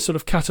there and they're sort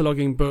of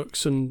cataloguing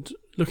books and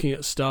looking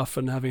at stuff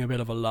and having a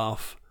bit of a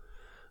laugh.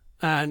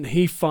 And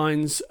he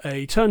finds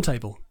a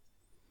turntable.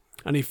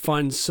 And he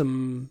finds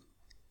some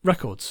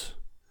records.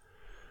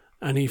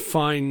 And he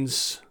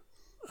finds...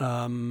 no,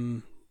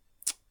 I'm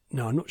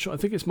not sure. I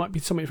think it might be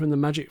something from the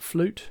Magic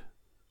Flute.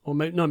 Or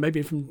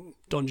maybe from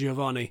Don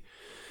Giovanni.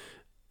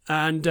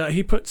 And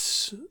he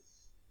puts...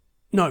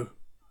 No,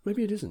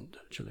 maybe it isn't,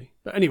 actually.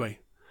 But anyway,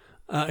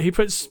 he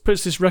puts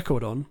this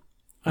record on.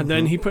 And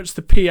then he puts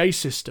the PA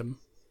system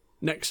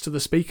next to the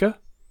speaker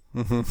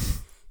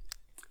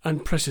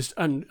and presses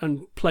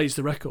and plays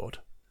the record.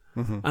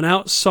 And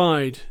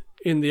outside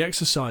in the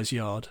exercise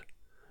yard,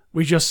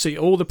 we just see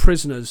all the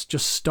prisoners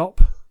just stop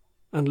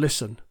and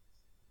listen.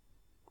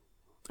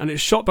 And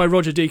it's shot by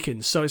Roger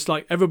Deakins, so it's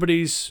like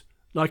everybody's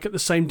like at the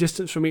same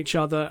distance from each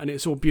other, and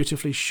it's all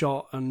beautifully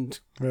shot and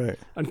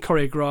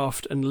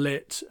choreographed and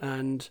lit,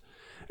 and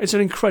it's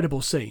an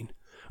incredible scene.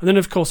 And then,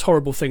 of course,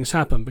 horrible things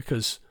happen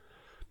because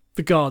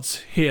the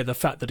guards hear the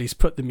fact that he's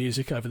put the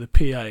music over the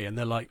PA, and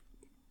they're like,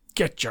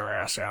 "Get your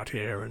ass out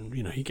here!" And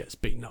he gets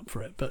beaten up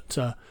for it, but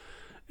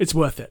it's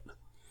worth it,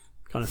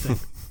 kind of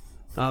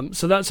thing.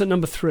 So that's at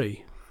number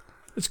 3.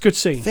 It's a good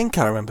scene. I think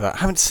I remember that. I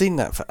haven't seen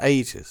that for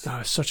ages. Oh,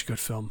 it's such a good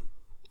film.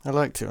 I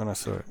liked it when I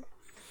saw it.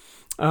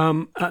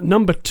 At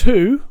number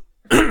 2,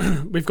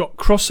 we've got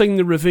Crossing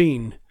the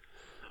Ravine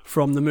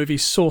from the movie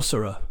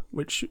Sorcerer,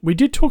 which we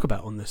did talk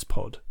about on this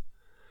pod.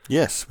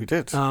 Yes, we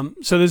did. So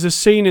there's a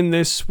scene in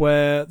this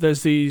where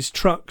there's these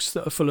trucks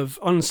that are full of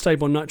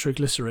unstable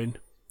nitroglycerin.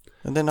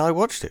 And then I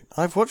watched it.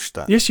 I've watched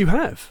that. Yes, you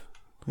have.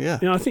 Yeah.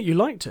 I think you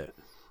liked it.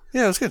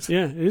 Yeah, it was good.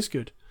 Yeah, it is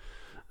good.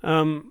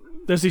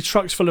 There's these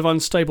trucks full of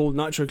unstable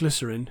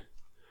nitroglycerin,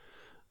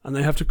 and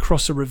they have to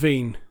cross a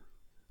ravine.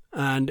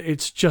 and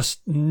it's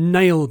just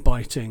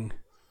nail-biting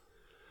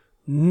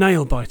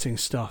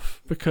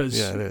stuff because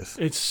it is.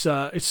 It's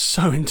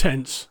so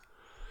intense.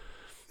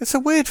 It's a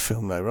weird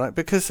film, though, right?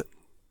 Because,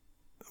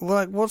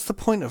 like, what's the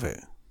point of it?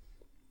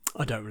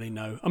 I don't really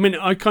know. I mean,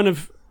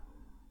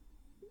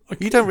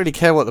 You don't really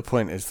care what the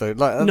point is, though.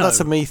 Like, no, that's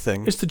a me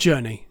thing. It's the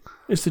journey.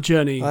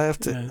 I have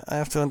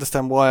to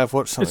understand why I've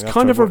watched something. It's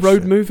kind of a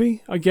road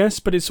movie, I guess,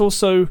 but it's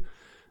also,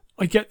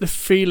 I get the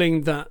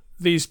feeling that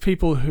these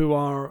people who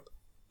are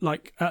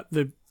like at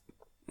the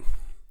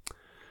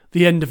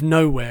end of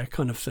nowhere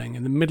kind of thing,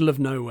 in the middle of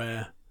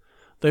nowhere,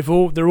 they're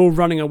all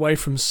running away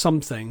from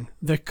something.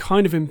 They're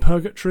kind of in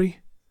purgatory,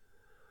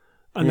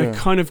 and they're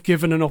kind of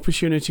given an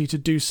opportunity to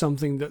do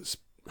something that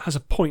has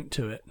a point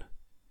to it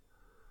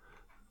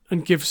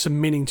and give some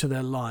meaning to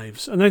their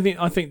lives. And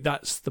I think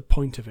that's the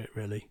point of it,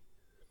 really.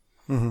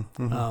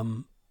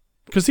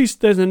 Because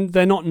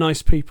they're not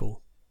nice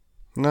people.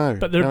 No,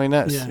 but they're being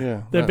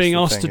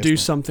asked to do it?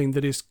 something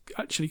that is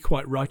actually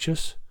quite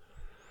righteous,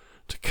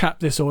 to cap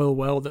this oil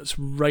well that's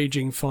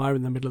raging fire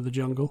in the middle of the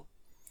jungle.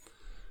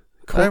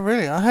 Oh,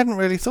 really? I hadn't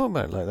really thought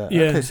about it like that.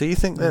 Yeah. Okay, so you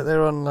think that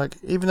they're on, like,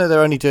 even though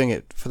they're only doing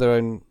it for their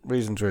own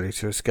reasons, really,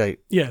 to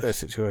escape their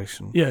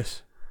situation.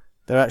 Yes.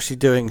 They're actually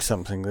doing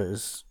something that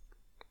is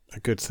a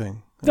good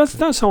thing.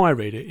 That's how I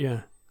read it.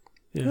 Yeah.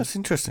 That's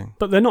interesting.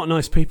 But they're not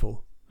nice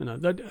people, you know.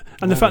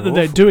 The fact that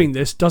they're doing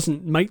this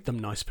doesn't make them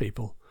nice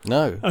people.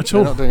 No, at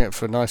all. They're not doing it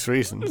for nice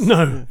reasons.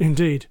 No,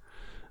 indeed.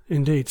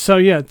 So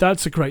yeah,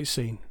 that's a great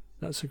scene.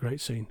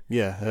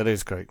 Yeah, that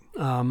is great.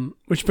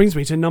 Which brings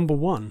me to number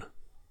one.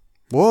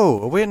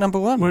 Whoa, are we at number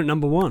one? We're at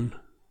number one.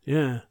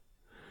 Yeah.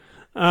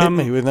 Hit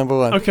me with number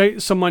one. Okay,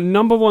 so my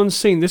number one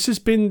scene. This has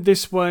been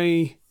this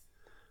way,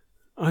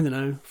 I don't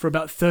know, for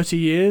about 30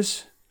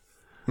 years.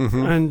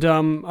 Mm-hmm. And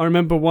I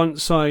remember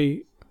once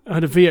I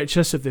had a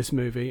VHS of this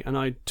movie, and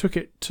I took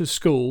it to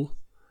school,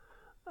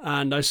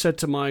 and I said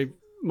to my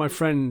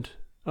friend,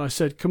 I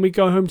said, "Can we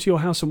go home to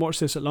your house and watch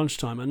this at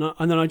lunchtime?" And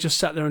then I just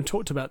sat there and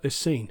talked about this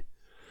scene.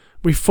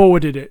 We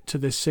forwarded it to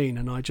this scene,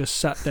 and I just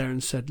sat there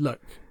and said,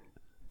 "Look,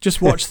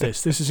 just watch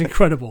this. This is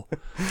incredible."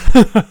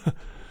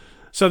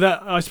 So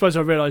that, I suppose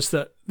I realised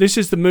that this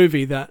is the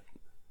movie that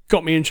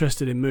got me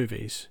interested in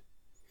movies.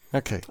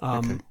 Okay.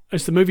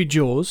 It's the movie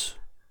Jaws.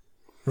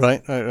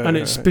 Right. And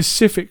it's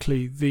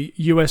specifically the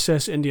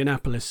USS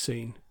Indianapolis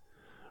scene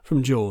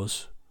from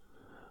Jaws,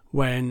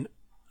 when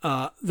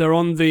they're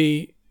on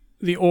the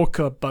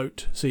Orca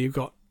boat. So you've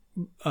got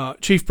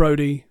Chief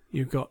Brody,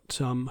 you've got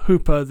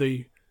Hooper,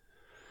 the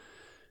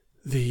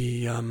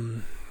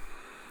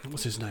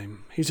what's his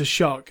name? He's a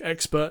shark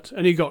expert,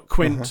 and you got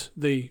Quint,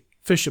 the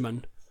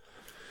fisherman.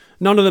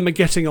 None of them are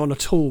getting on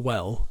at all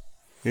well.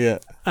 Yeah.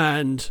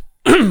 And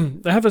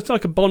they have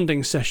like a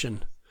bonding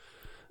session.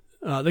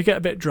 They get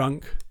a bit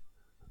drunk,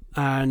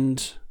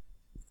 and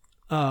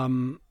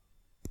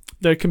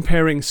they're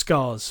comparing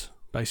scars,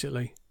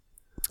 basically.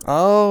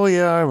 Oh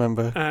yeah, I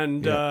remember.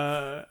 And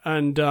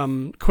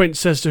Quint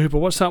says to Hooper,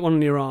 "What's that one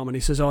on your arm?" And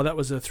he says, "Oh, that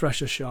was a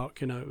thresher shark.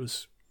 You know,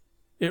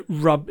 it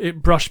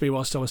brushed me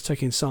whilst I was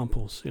taking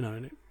samples. You know,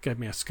 and it gave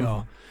me a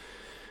scar."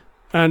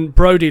 And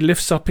Brody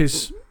lifts up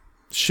his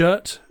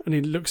shirt and he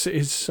looks at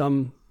his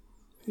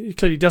he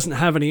clearly doesn't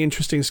have any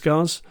interesting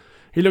scars.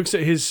 He looks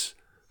at his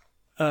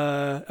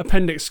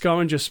appendix scar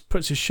and just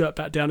puts his shirt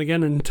back down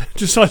again and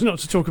decides not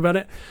to talk about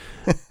it.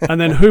 And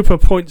then Hooper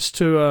points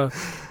to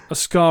a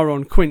scar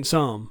on Quint's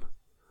arm,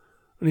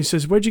 and he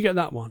says, "Where'd you get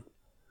that one?"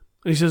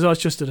 And he says, "Oh,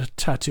 it's just a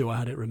tattoo. I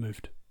had it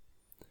removed."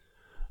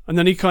 And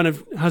then he kind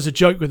of has a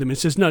joke with him and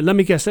says, "No, let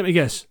me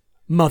guess,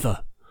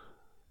 mother."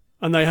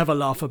 And they have a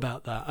laugh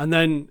about that. And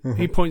then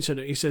he points at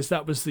it. He says,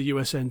 "That was the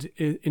US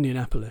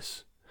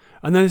Indianapolis."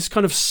 And then this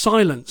kind of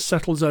silence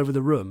settles over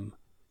the room.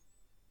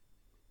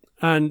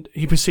 And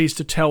he proceeds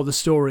to tell the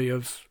story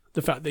of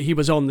the fact that he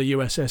was on the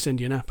USS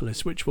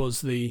Indianapolis, which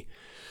was the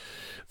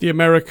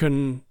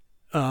American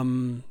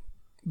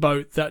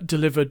boat that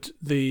delivered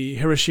the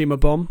Hiroshima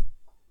bomb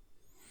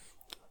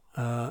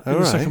in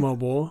the Second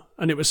World War.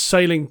 And it was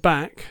sailing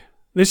back.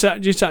 This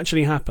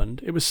actually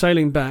happened. It was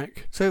sailing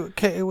back. So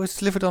it was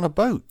delivered on a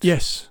boat?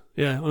 Yes.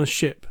 Yeah, on a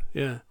ship.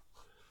 Yeah.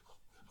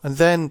 And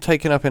then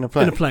taken up in a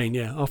plane? In a plane,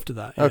 yeah, after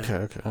that. Yeah.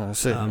 Okay. Oh, I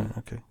see.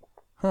 Okay.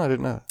 Oh, I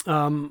didn't know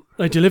that.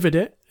 They delivered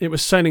it. It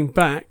was sailing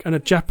back, and a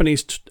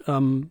Japanese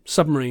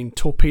submarine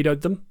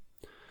torpedoed them.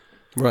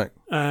 Right.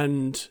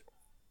 And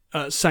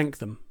sank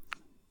them.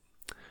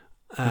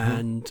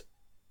 And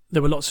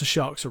there were lots of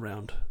sharks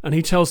around. And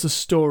he tells the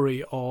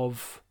story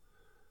of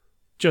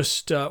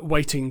just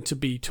waiting to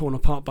be torn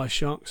apart by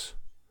sharks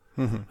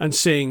and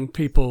seeing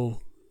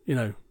people, you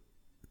know.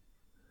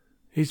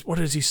 What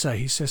does he say?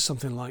 He says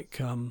something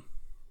like,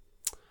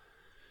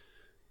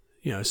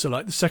 so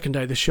like the second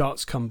day the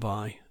sharks come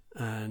by,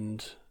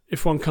 and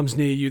if one comes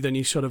near you, then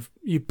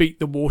you beat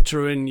the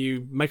water and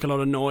you make a lot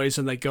of noise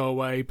and they go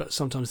away, but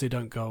sometimes they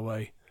don't go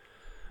away.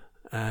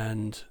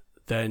 And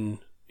then,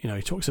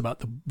 he talks about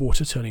the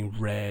water turning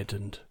red,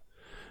 and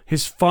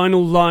his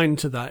final line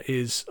to that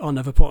is, "I'll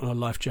never put on a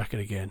life jacket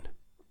again."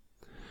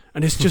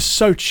 and it's just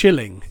so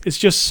chilling. It's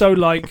just so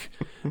like,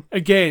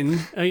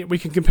 again, we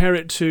can compare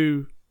it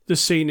to the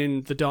scene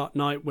in The Dark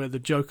Knight where the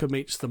Joker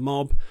meets the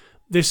mob.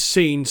 This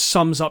scene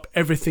sums up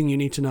everything you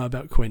need to know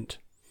about Quint.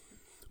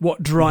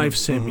 What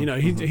drives him? You know,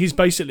 he's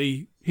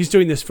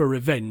doing this for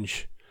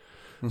revenge,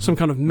 some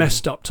kind of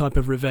messed up type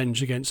of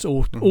revenge against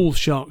all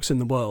sharks in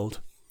the world.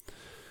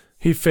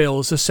 He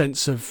feels a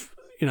sense of,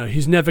 you know,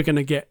 he's never going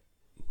to get.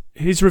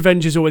 His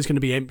revenge is always going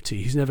to be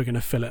empty. He's never going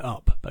to fill it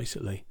up,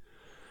 basically.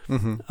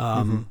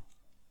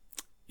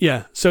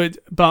 Yeah.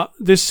 But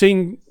this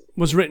scene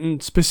was written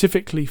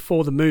specifically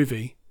for the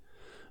movie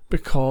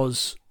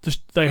because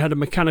they had a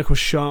mechanical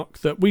shark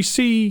that we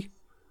see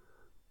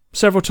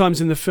several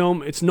times in the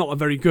film. It's not a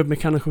very good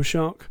mechanical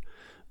shark,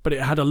 but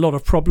it had a lot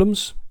of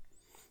problems.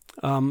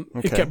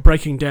 It kept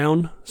breaking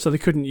down, so they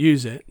couldn't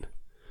use it.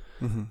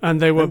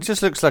 And they were. It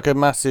just looks like a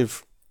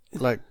massive,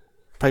 like,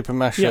 paper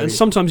mache. Yeah, and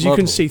sometimes model.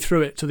 you can see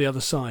through it to the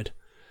other side.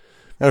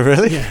 Oh,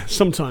 really? Yeah,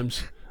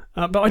 sometimes.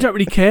 But I don't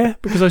really care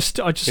because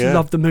I just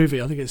love the movie.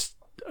 I think it's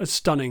a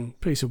stunning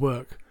piece of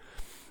work.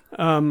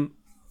 So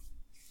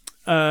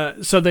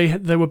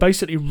they were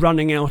basically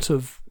running out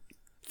of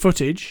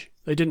footage.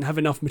 They didn't have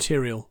enough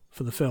material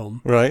for the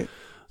film. Right.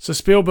 So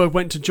Spielberg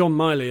went to John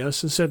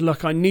Milius and said,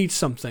 look, I need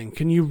something.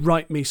 Can you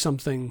write me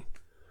something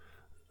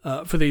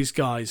for these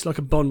guys, like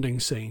a bonding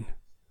scene?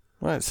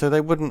 Right, so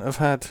they wouldn't have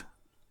had...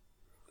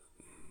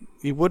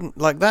 You wouldn't...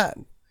 Like that,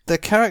 the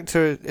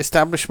character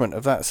establishment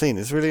of that scene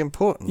is really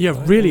important. Yeah,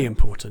 right? really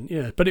important,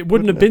 yeah. But it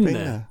wouldn't have been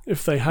there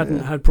if they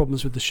hadn't had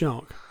problems with the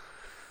shark.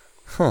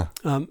 Huh.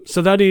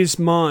 So that is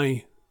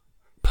my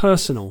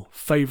personal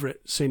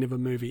favourite scene of a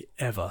movie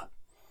ever.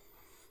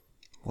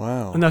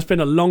 Wow. And that's been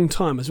a long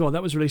time as well.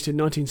 That was released in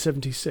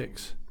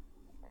 1976.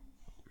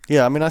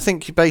 Yeah, I mean, I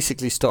think you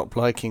basically stop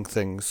liking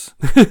things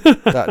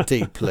that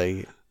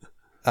deeply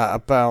at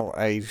about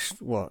age,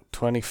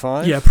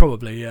 25? Yeah,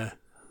 probably, yeah.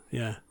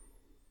 Yeah.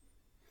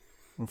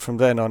 And from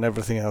then on,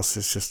 everything else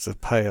is just a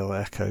pale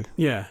echo.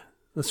 Yeah,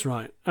 that's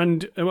right.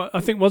 And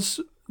I think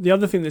the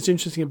other thing that's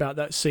interesting about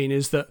that scene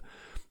is that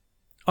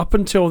up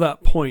until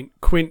that point,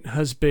 Quint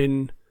has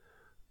been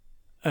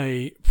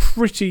a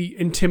pretty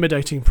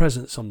intimidating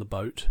presence on the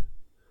boat.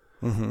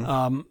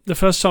 The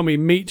first time we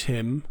meet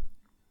him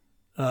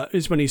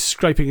is when he's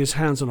scraping his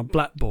hands on a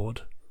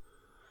blackboard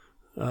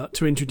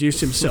to introduce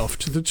himself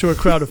to a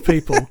crowd of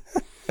people.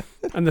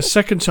 And the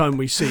second time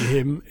we see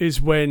him is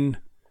when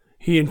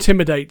he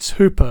intimidates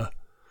Hooper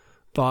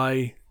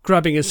by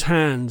grabbing his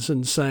hands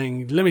and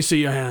saying, let me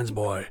see your hands,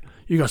 boy.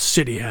 You got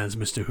city hands,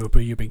 Mr.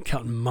 Hooper. You've been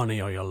cutting money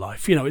all your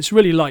life. You know, it's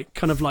really like,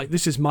 kind of like,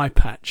 this is my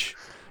patch.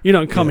 You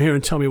don't come here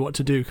and tell me what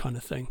to do kind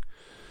of thing.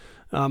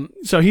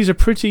 So he's a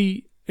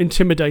pretty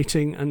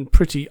intimidating and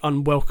pretty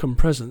unwelcome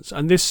presence.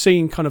 And this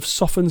scene kind of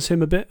softens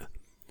him a bit.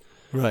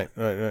 Right.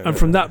 And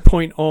from that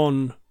point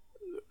on,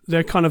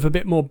 they're kind of a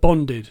bit more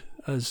bonded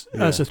as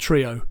a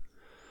trio.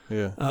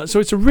 Yeah. So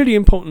it's a really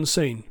important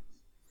scene.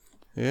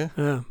 Yeah.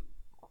 Yeah.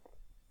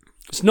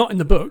 It's not in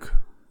the book.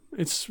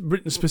 It's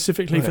written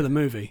specifically for the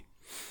movie.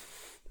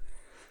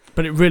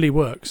 But it really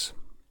works.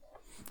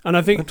 And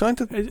I think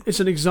it's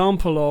an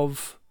example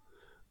of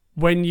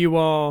when you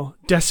are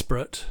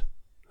desperate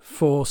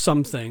for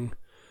something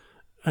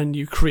and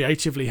you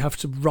creatively have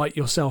to write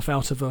yourself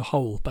out of a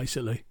hole,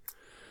 basically.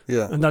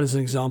 Yeah. And that is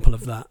an example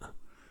of that.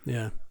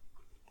 Yeah.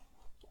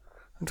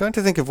 I'm trying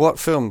to think of what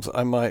films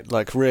I might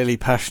like really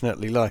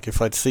passionately like if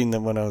I'd seen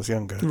them when I was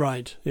younger.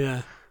 Right,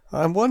 yeah.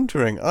 I'm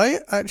wondering, I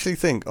actually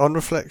think, on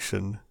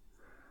reflection,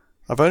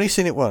 I've only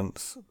seen it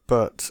once,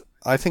 but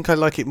I think I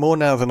like it more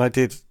now than I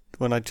did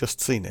when I'd just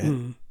seen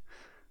it.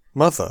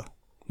 Mother.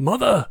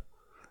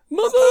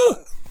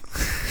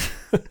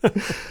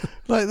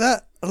 Like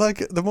that,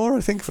 like the more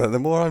I think about it, the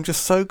more I'm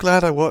just so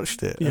glad I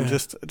watched it and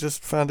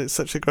just found it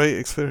such a great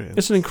experience.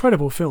 It's an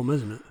incredible film,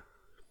 isn't it?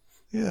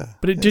 Yeah.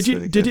 But did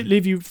it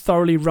leave you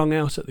thoroughly wrung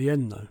out at the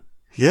end though?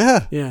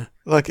 Yeah. Yeah.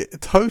 Like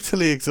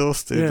totally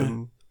exhausted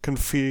and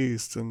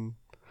confused and.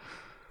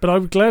 But I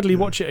would gladly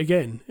watch it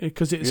again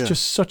because it's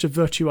just such a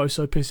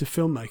virtuoso piece of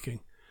filmmaking.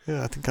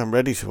 Yeah, I think I'm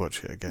ready to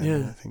watch it again.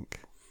 Yeah. I think.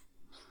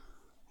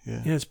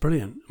 Yeah. Yeah, it's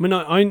brilliant. I mean,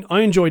 I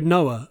enjoyed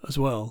Noah as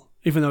well,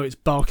 even though it's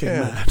barking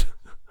mad.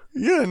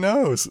 Yeah,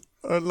 no, it's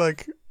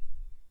like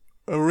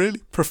a really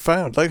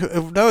profound. Like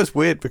Noah's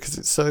weird because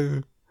it's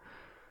so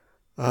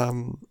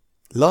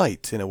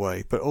light in a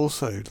way, but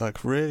also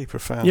like really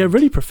profound. Yeah,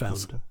 really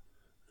profound.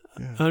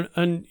 Yeah.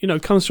 And you know,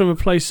 comes from a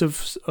place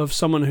of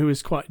someone who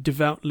is quite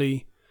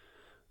devoutly.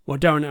 Well,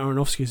 Darren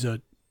Aronofsky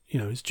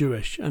is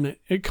Jewish, and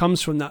it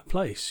comes from that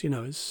place. You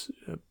know,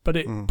 but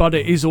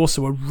it is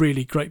also a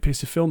really great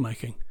piece of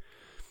filmmaking.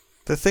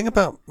 The thing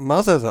about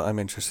Mother that I'm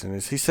interested in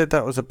is he said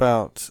that was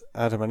about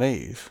Adam and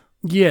Eve.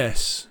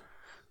 Yes.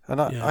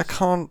 And I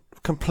can't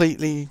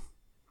completely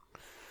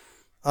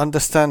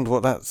understand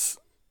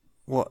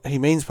what he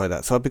means by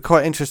that. So I'd be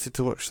quite interested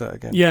to watch that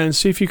again. Yeah, and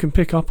see if you can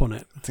pick up on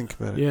it. Think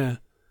about it. Yeah.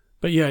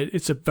 But yeah,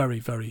 it's a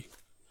very, very...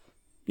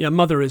 Yeah,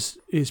 Mother is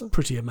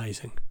pretty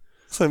amazing.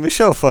 So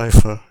Michelle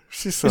Pfeiffer,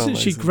 she's so Isn't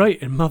amazing. she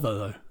great in Mother,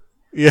 though?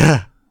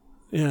 Yeah.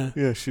 Yeah.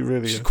 Yeah, she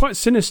really She's is. quite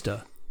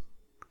sinister.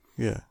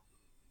 Yeah.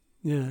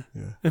 Yeah.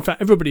 Yeah. In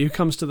fact, everybody who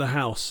comes to the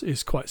house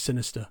is quite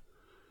sinister.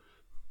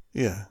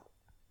 Yeah.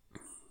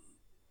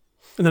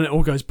 And then it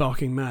all goes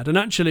barking mad. And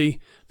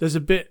actually, there's a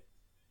bit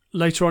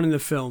later on in the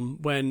film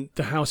when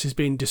the house is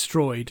being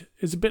destroyed.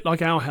 It's a bit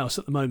like our house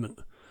at the moment.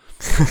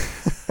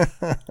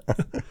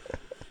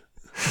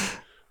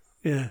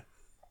 Yeah.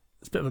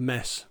 It's a bit of a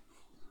mess.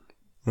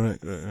 Right.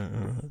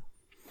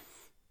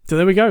 So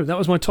there we go. That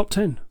was my top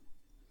 10.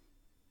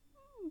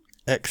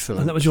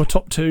 Excellent. And that was your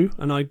top 2.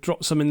 And I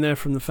dropped some in there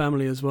from the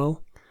family as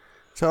well.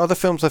 So other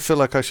films I feel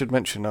like I should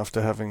mention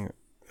after having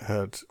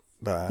heard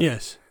that.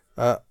 Yes.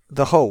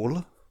 The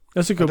Hole.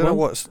 That's a good I don't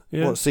one.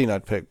 know what scene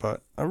I'd pick,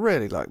 but I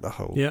really like The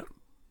Hole. Yeah.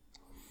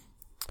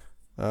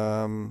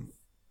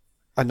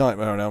 A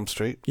Nightmare on Elm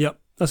Street. Yep.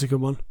 That's a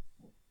good one.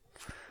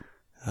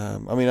 I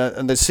mean,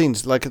 and there's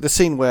scenes like the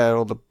scene where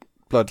all the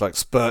blood like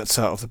spurts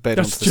out of the bed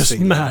That's onto the just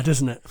ceiling. mad,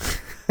 isn't it?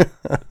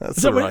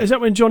 That's is that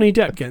when Johnny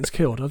Depp gets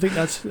killed? I think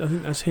that's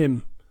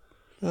him.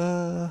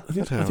 I I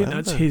think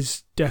that's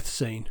his death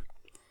scene.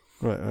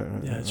 Right.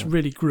 Yeah, it's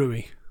really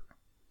gruey.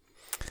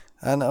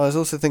 And I was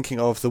also thinking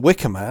of The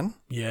Wicker Man.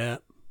 Yeah.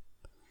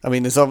 I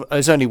mean, there's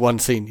only one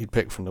scene you'd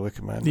pick from The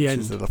Wicker Man, The which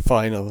end. is the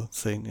final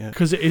scene. Yeah.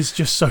 Because it is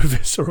just so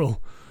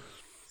visceral.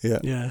 Yeah.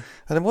 Yeah.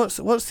 And then what's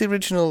the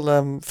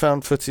original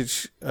found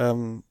footage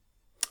in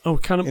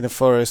a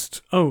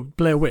forest? Oh,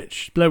 Blair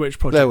Witch. Blair Witch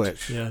Project. Blair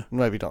Witch. Yeah.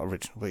 Maybe not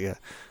original, but yeah.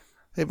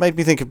 It made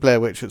me think of Blair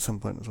Witch at some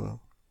point as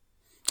well.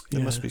 There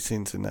Yeah. must be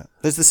scenes in that.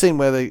 There's the scene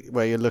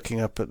where you're looking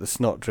up at the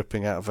snot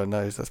dripping out of her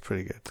nose. That's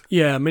pretty good.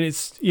 Yeah, I mean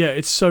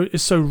it's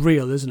so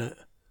real, isn't it?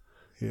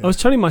 Yeah. I was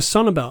telling my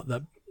son about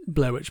that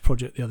Blair Witch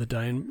Project the other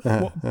day and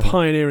what a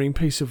pioneering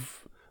piece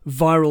of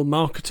viral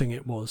marketing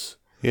it was.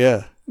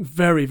 Yeah.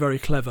 Very, very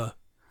clever.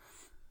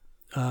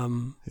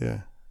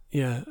 Yeah.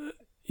 Yeah.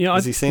 Yeah.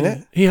 Has he seen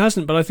it? He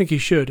hasn't, but I think he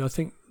should. I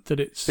think that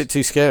it's A bit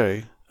too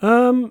scary.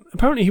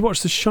 apparently he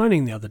watched The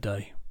Shining the other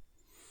day.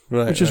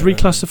 Right. Which was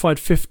reclassified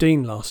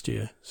 15 last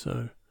year.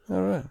 So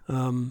All right.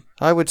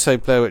 I would say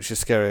Blair Witch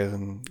is scarier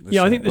than The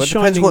Yeah, I think The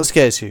Shining. Depends Shining- what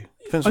scares you.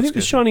 I think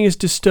The Shining is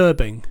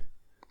disturbing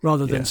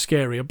rather than Yeah.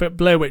 scary. But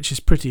Blair Witch is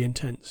pretty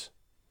intense.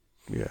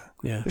 Yeah.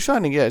 Yeah. The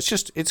Shining, yeah,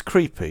 it's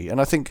creepy,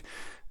 and I think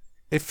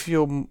if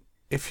you're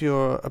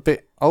a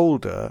bit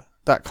older,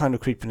 that kind of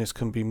creepiness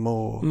can be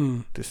more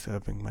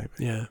disturbing, maybe.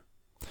 Yeah.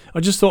 I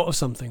just thought of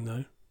something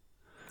though.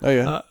 Oh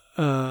yeah.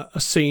 A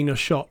scene, a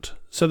shot.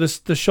 So there's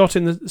the shot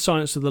in The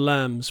Silence of the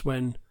Lambs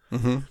when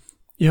Mhm.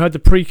 you had the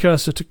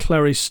precursor to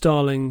Clarice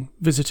Starling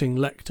visiting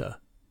Lecter,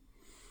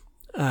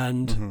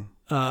 and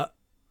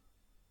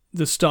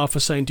the staff are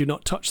saying, "Do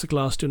not touch the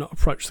glass. Do not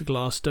approach the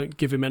glass. Don't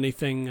give him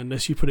anything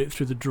unless you put it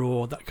through the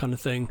drawer." That kind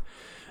of thing.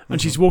 And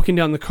she's walking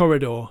down the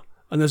corridor,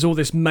 and there's all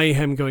this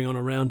mayhem going on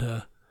around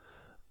her,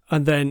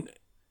 and then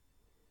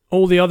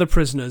all the other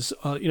prisoners,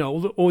 all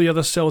the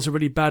other cells are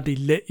really badly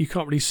lit. You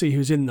can't really see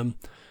who's in them,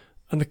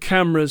 and the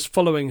camera's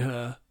following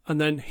her,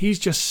 and then he's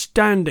just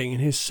standing in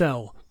his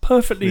cell,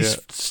 perfectly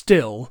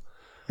still,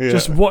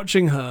 just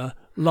watching her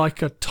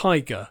like a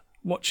tiger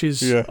watches,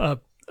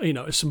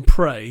 some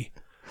prey.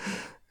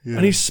 Yeah,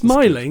 and he's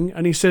smiling,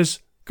 and he says,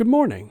 "Good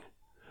morning."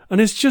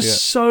 And it's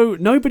just so...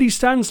 Nobody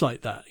stands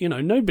like that.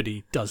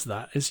 Nobody does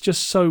that. It's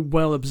just so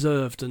well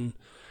observed and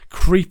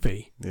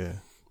creepy. Yeah.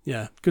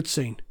 Yeah, good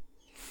scene.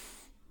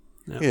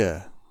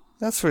 Yeah.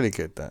 That's really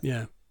good, that.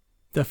 Yeah,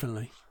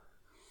 definitely.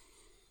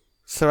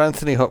 Sir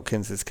Anthony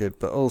Hopkins is good,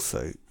 but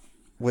also,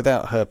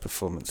 without her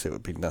performance, it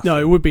would be nothing. No,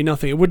 it would be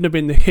nothing. It wouldn't have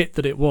been the hit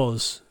that it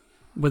was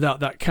without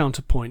that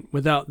counterpoint,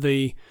 without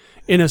the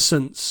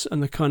innocence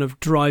and the kind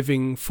of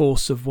driving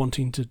force of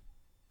wanting to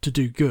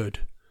do good.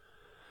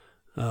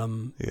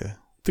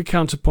 The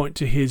counterpoint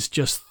to his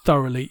just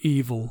thoroughly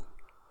evil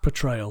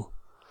portrayal,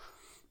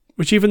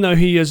 which even though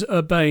he is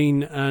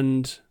urbane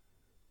and,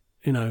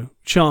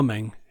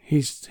 charming,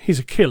 he's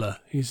a killer.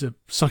 He's a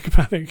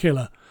psychopathic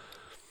killer.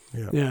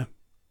 Yeah.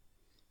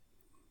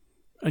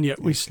 And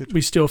yet we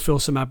still feel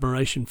some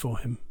admiration for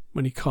him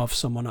when he carves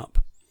someone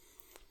up.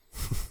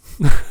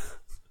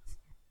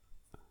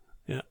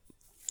 Yeah.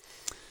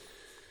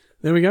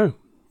 There we go.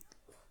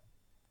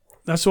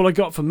 That's all I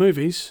got for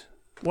movies.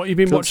 What have you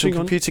been watching some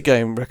on? computer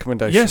game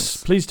recommendations?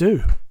 Yes, please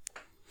do.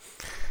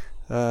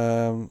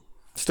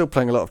 Still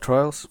playing a lot of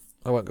Trials.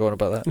 I won't go on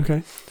about that.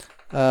 Okay.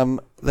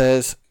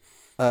 There's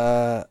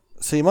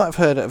so you might have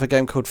heard of a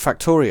game called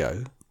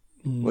Factorio,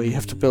 where you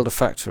have to build a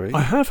factory.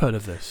 I have heard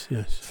of this,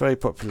 yes. It's very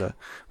popular.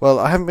 Well,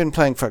 I haven't been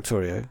playing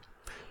Factorio,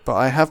 but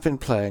I have been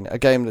playing a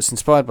game that's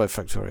inspired by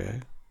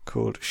Factorio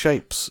called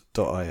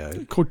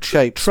Shapes.io. Called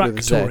Shapes with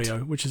a Z.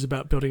 Tractorio, which is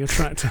about building a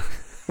tractor.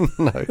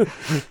 No,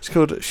 it's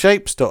called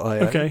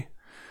Shapes.io. Okay.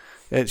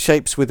 It's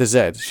Shapes with a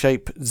Z.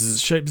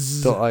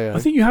 Shapes.io. I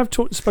think you have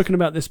spoken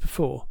about this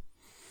before.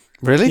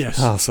 Really? Yes.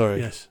 Oh, sorry.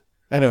 Yes.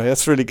 Anyway,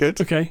 that's really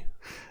good. Okay.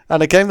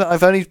 And a game that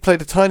I've only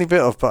played a tiny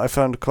bit of, but I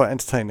found quite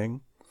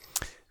entertaining,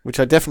 which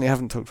I definitely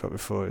haven't talked about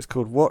before. It's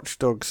called Watch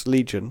Dogs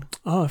Legion.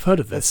 Oh, I've heard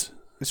of this.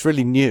 it's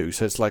really new,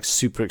 so it's like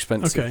super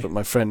expensive. Okay. But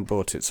my friend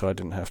bought it, so I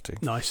didn't have to.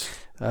 Nice.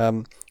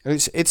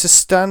 It's a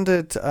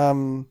standard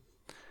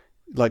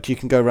like you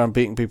can go around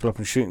beating people up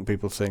and shooting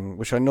people thing,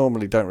 which I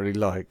normally don't really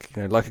like.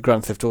 Like a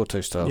Grand Theft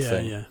Auto style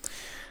thing. Yeah.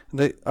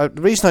 The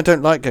reason I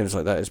don't like games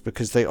like that is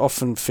because they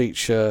often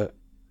feature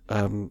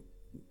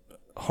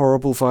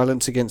horrible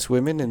violence against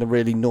women in a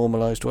really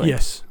normalised way.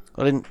 Yes.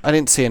 I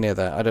didn't see any of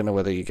that. I don't know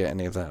whether you get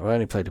any of that. I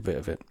only played a bit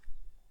of it.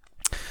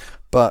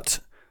 But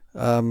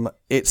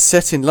it's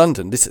set in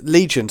London. This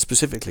Legion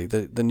specifically,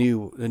 the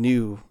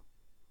new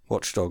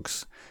Watch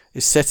Dogs,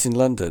 is set in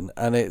London,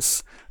 and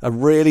it's a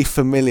really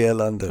familiar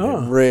London.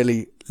 Oh. It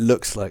really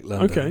looks like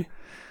London.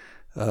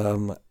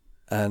 Okay.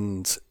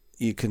 And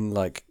you can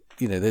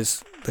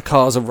there's the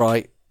cars are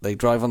right. They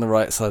drive on the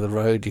right side of the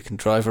road. You can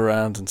drive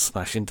around and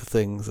smash into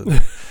things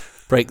and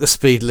break the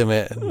speed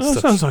limit. And That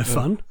stuff. sounds like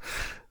fun.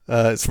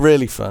 It's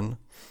really fun.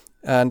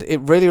 And it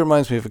really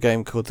reminds me of a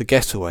game called The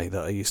Getaway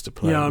that I used to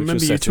play. Yeah, I which remember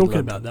was you set in talking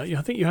London. about that. Yeah,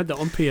 I think you had that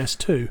on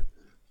PS2.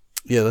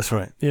 Yeah, that's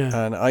right. Yeah.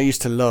 And I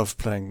used to love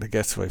playing The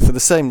Getaway for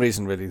the same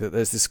reason, really, that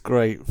there's this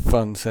great,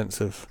 fun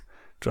sense of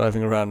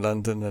driving around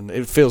London, and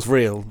it feels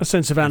real. A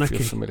sense of anarchy. It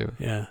feels familiar.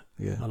 Yeah.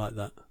 Yeah. I like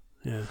that.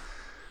 Yeah.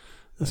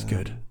 That's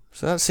good.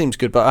 So that seems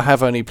good, but I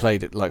have only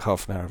played it like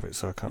half an hour of it,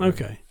 so I can't.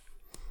 Okay.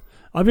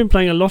 I've been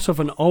playing a lot of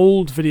an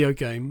old video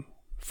game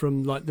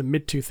from like the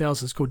mid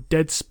 2000s called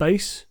Dead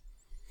Space.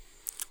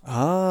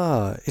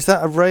 Is that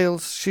a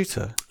rails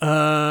shooter?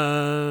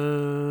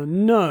 No.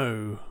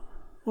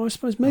 Well, I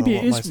suppose maybe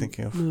it is. What am I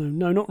thinking of?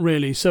 No, not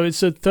really. So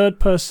it's a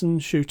third-person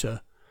shooter.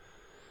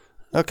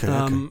 Okay.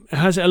 It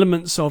has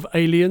elements of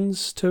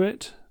aliens to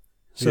it.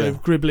 So Yeah.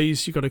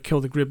 Gribblies, you've got to kill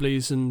the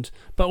Gribblies,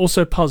 but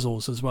also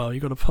puzzles as well.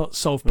 You've got to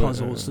solve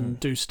puzzles and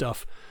do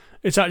stuff.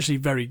 It's actually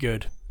very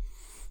good.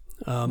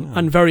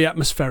 And very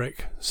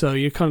atmospheric. So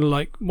you're kind of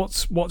like,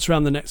 what's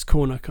around the next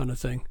corner kind of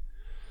thing.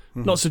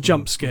 Lots of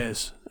jump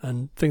scares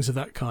and things of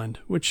that kind,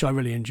 which I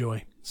really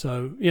enjoy.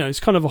 So, it's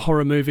kind of a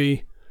horror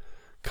movie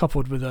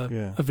coupled with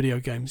a video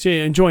game. So,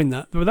 enjoying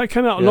that. But that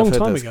came out a long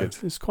time ago. Good.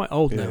 It's quite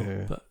old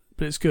now,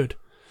 but it's good.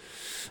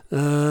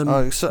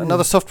 So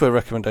another software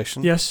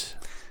recommendation. Yes.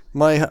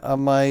 My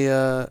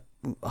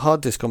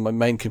hard disk on my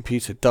main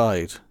computer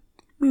died.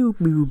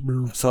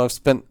 So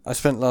I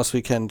spent last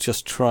weekend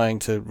just trying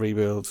to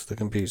rebuild the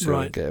computer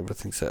and get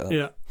everything set up.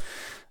 Yeah.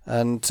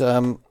 And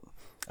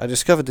I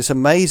discovered this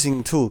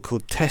amazing tool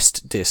called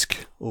Test Disk,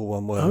 all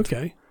one word.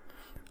 Okay.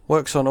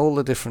 Works on all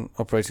the different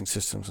operating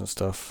systems and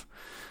stuff,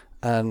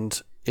 and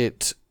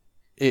it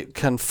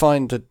can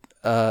find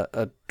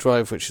a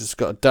drive which has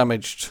got a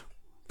damaged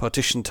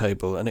partition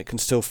table, and it can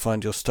still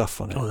find your stuff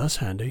on it. Oh, that's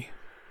handy.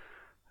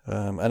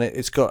 And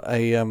it's got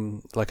a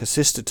like a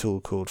sister tool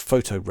called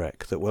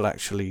PhotoRec that will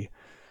actually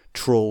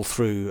trawl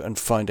through and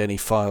find any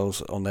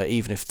files on there,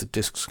 even if the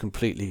disk's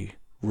completely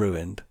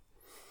ruined.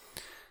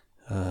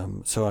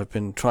 So I've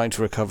been trying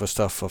to recover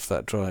stuff off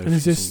that drive. And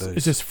is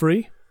this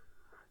free?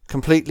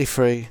 Completely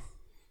free,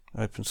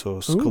 open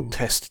source. It's called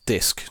Test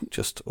Disk,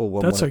 just all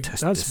one word.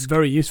 Test That's Disk. a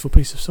very useful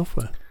piece of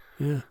software.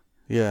 Yeah.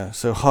 Yeah,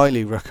 so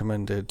highly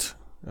recommended.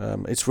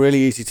 It's really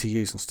easy to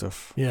use and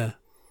stuff. Yeah.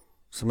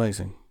 It's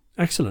amazing.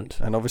 Excellent.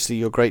 And obviously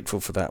you're grateful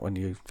for that when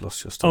you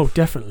lost your stuff. Oh,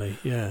 definitely.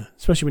 Yeah.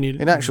 Especially when you.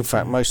 In actual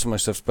fact, most of my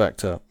stuff's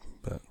backed up,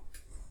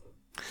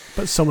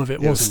 but some of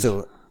it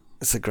wasn't.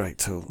 It's a great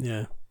tool.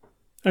 Yeah.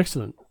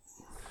 Excellent.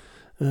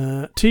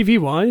 TV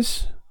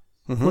wise,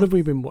 what have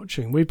we been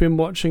watching? We've been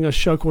watching a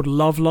show called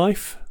Love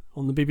Life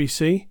on the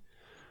BBC,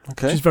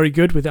 which is very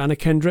good, with Anna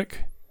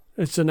Kendrick.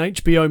 It's an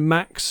HBO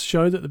Max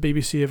show that the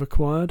BBC have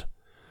acquired.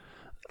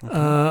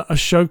 A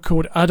show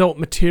called Adult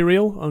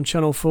Material on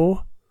Channel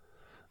 4,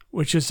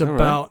 which is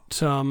about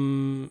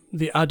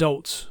the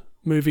adult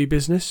movie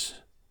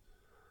business.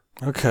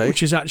 Okay.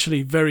 Which is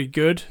actually very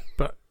good,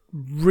 but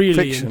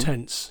really Fiction?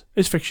 Intense.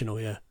 It's fictional,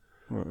 yeah.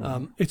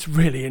 It's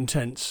really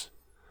intense.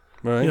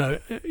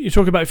 Right. You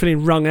talk about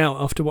feeling wrung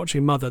out after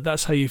watching Mother.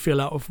 That's how you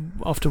feel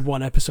after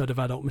one episode of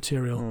Adult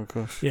Material. Oh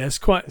gosh. Yeah, it's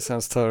quite. It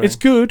sounds tiring. It's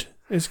good.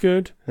 It's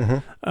good.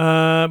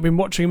 I've been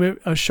watching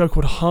a show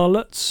called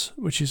Harlots,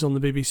 which is on the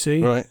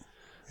BBC. Right.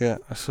 Yeah,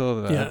 I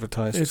saw that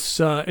advertised.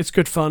 It's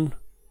good fun.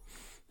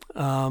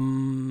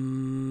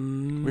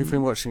 We've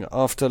been watching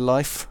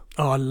Afterlife.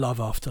 Oh, I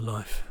love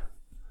Afterlife.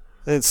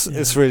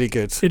 It's really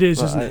good. It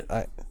is, isn't it?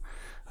 I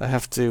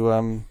have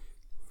to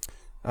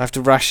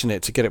ration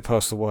it to get it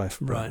past the wife.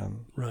 Right.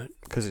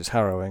 Because it's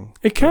harrowing.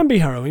 It can be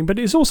harrowing, but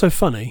it's also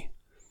funny.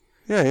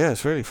 Yeah,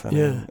 it's really funny.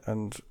 Yeah.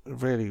 And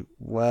really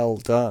well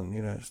done.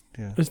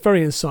 It's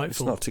very insightful.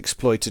 It's not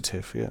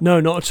exploitative. Yeah. No,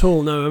 not at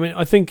all. No, I mean,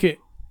 I think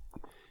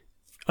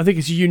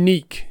it's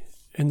unique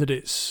in that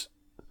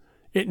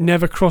it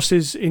never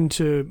crosses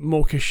into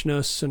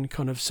mawkishness and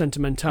kind of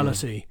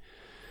sentimentality.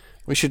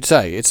 We should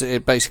say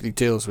it basically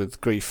deals with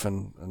grief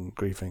and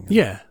grieving. And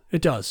yeah,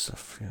 it does.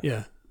 Stuff,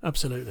 yeah,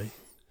 absolutely.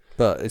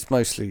 But it's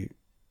mostly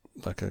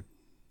like a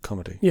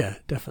comedy. Yeah,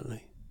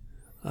 definitely.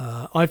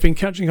 I've been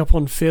catching up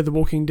on Fear the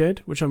Walking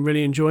Dead, which I'm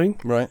really enjoying.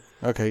 Right.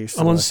 Okay.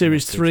 I'm on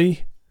series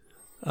 3.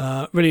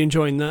 Really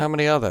enjoying that. How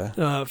many are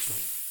there?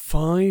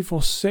 5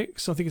 or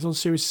 6. I think it's on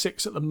series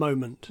 6 at the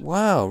moment.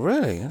 Wow,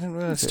 really? I didn't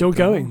realise It's still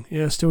going.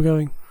 Yeah, still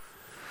going.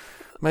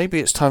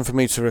 Maybe it's time for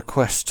me to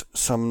request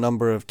some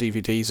number of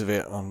DVDs of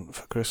it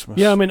for Christmas.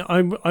 Yeah, I mean,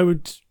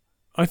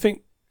 I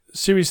think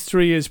series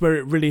 3 is where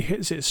it really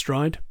hits its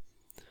stride.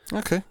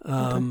 Okay.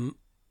 And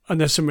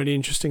there's some really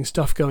interesting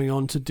stuff going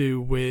on to do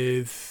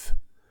with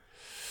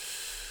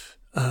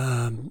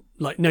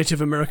like Native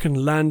American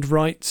land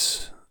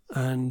rights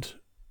and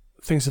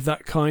things of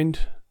that kind.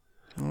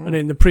 And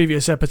in the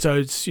previous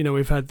episodes,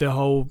 we've had the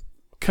whole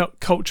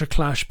culture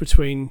clash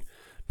between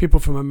people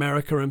from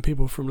America and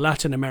people from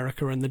Latin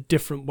America and the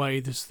different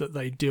ways that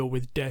they deal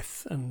with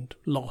death and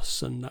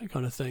loss and that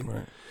kind of thing.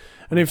 Right.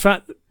 And in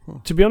fact,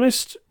 to be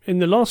honest, in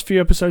the last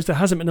few episodes, there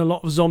hasn't been a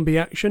lot of zombie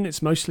action.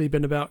 It's mostly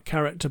been about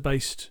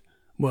character-based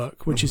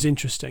work, which is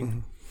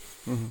interesting.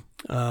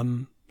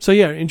 So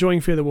yeah,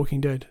 enjoying Fear the Walking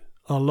Dead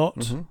a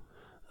lot.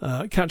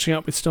 Catching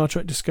up with Star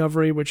Trek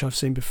Discovery, which I've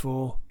seen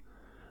before.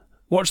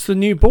 Watched the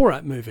new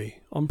Borat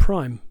movie on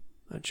Prime,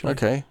 actually.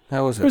 Okay,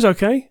 how was it? It was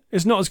okay.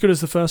 It's not as good as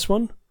the first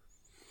one.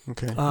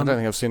 Okay, I don't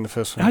think I've seen the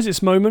first one. It has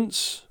its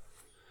moments.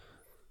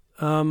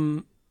 I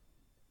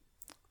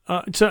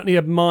certainly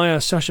admire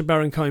Sacha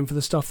Baron Cohen for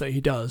the stuff that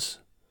he does.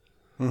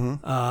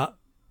 But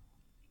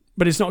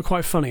it's not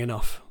quite funny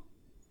enough.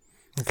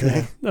 Okay.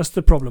 Yeah, that's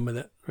the problem with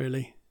it,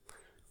 really.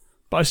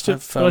 But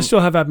I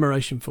still have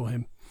admiration for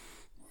him.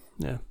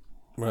 Yeah.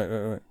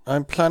 Right.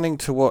 I'm planning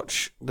to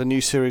watch the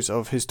new series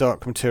of His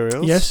Dark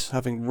Materials. Yes.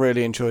 Having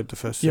really enjoyed the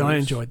first series. Yeah, I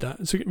enjoyed that.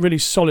 It's a really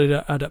solid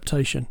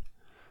adaptation.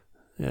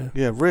 Yeah.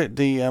 Yeah,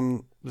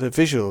 the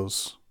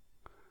visuals,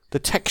 the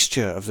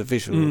texture of the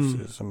visuals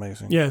is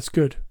amazing. Yeah, it's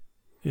good.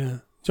 Yeah.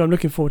 So I'm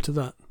looking forward to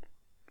that.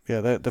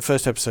 Yeah, the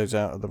first episode's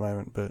out at the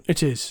moment, but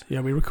it is.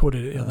 Yeah, we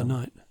recorded it the other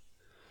night.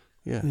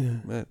 Yeah.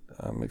 But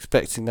I'm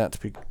expecting that to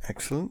be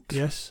excellent.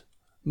 Yes,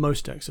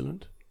 most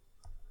excellent.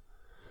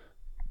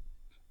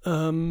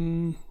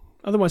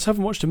 Otherwise,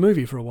 haven't watched a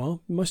movie for a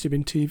while. Mostly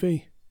been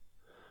TV.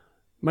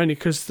 Mainly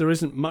because there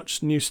isn't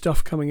much new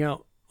stuff coming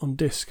out on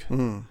disc.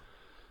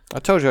 I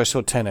told you I saw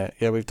Tenet.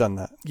 Yeah, we've done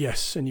that.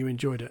 Yes, and you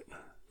enjoyed it.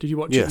 Did you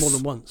watch it more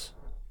than once?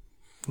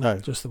 No.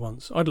 Just the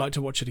once. I'd like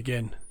to watch it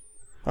again.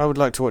 I would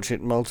like to watch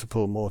it more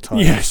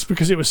times. Yes,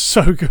 because it was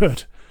so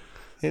good.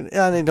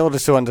 And in order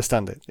to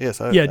understand it. Yes,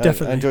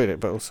 definitely. I enjoyed it,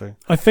 but also...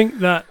 I think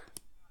that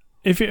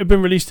if it had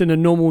been released in a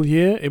normal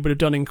year, it would have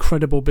done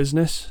incredible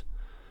business.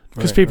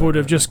 Because people would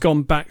have just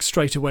gone back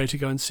straight away to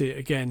go and see it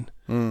again.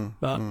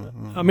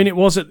 I mean, it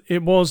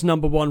was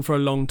number one for a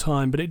long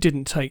time, but it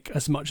didn't take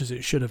as much as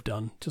it should have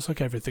done, just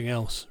like everything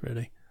else,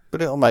 really.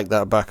 But it'll make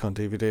that back on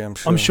DVD, I'm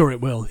sure. I'm sure it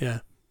will, yeah.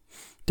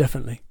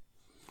 Definitely.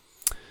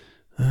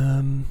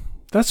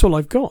 That's all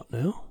I've got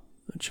now,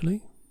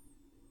 actually.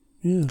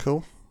 Yeah.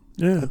 Cool.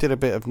 Yeah. I did a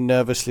bit of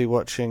nervously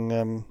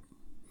watching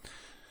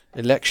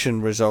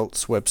election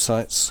results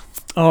websites.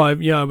 Oh,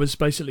 I was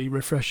basically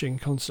refreshing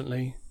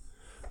constantly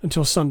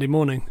until Sunday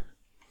morning.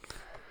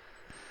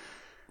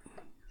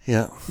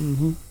 Yeah.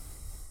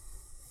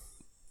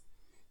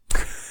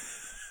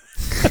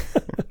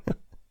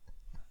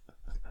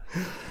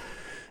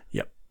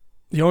 Yep.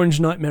 The Orange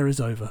Nightmare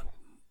is over.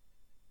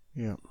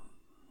 Yeah.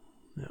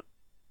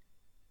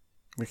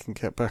 We can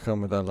get back on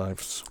with our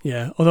lives.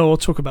 Yeah, although I'll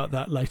talk about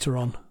that later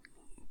on.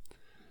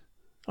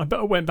 I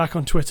went back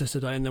on Twitter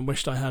today and then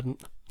wished I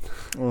hadn't.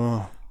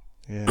 Oh,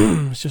 yeah.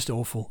 It's just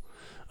awful.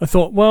 I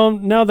thought, well,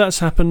 now that's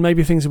happened,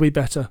 maybe things will be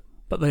better,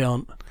 but they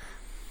aren't.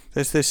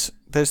 There's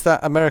that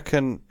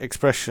American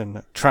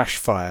expression, trash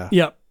fire.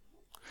 Yep.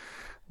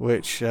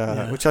 Which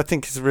I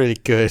think is really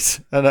good,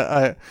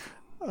 and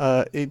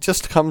it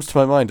just comes to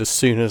my mind as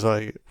soon as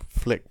I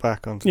flick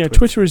back onto Twitter.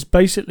 Twitter is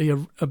basically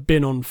a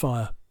bin on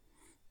fire.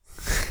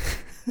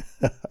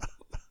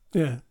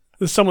 Yeah.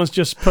 Someone's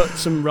just put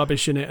some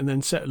rubbish in it and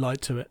then set a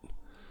light to it.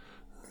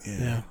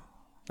 Yeah.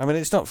 I mean,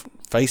 it's not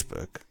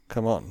Facebook.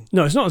 Come on.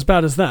 No, it's not as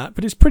bad as that,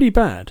 but it's pretty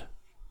bad.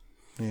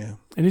 Yeah.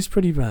 It is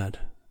pretty bad.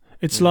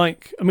 It's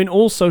like, I mean,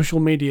 all social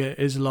media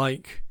is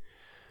like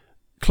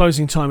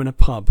closing time in a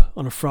pub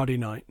on a Friday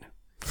night.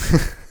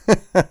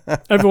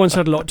 Everyone's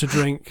had a lot to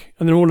drink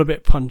and they're all a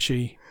bit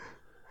punchy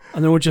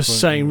and they're all just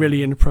saying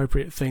really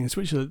inappropriate things,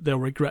 which they'll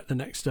regret the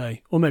next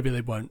day. Or maybe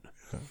they won't.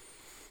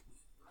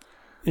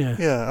 Yeah.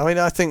 Yeah, I mean,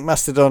 I think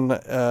Mastodon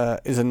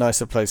is a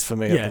nicer place for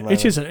me at the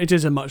moment. It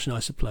is a much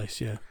nicer place,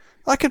 yeah.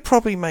 I could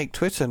probably make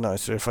Twitter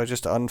nicer if I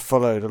just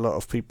unfollowed a lot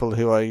of people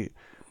who I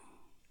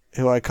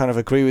kind of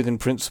agree with in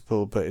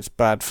principle, but it's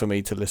bad for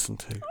me to listen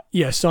to.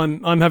 Yes,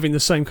 I'm having the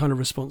same kind of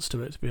response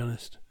to it, to be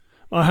honest.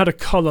 I had a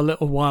cull a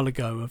little while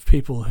ago of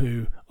people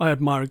who I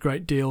admire a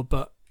great deal,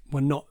 but were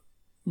not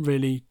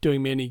really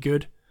doing me any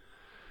good.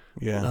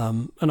 Yeah.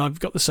 And I've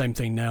got the same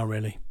thing now,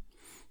 really.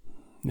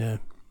 Yeah.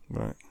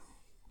 Right.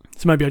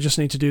 So maybe I just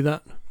need to do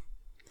that.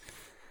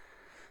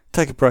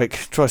 Take a break.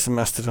 Try some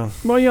Mastodon.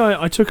 Well, yeah,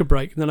 I took a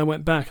break, and then I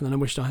went back, and then I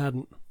wished I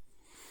hadn't.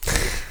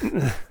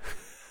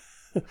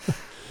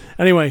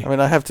 Anyway. I mean,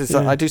 I have to.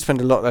 I do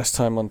spend a lot less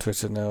time on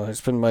Twitter now. I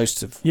spend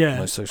most of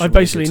my social I've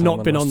basically media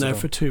not been on there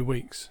for 2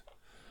 weeks.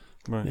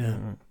 Right. Yeah.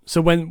 Right.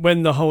 So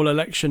when the whole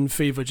election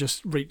fever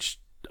just reached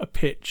a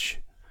pitch,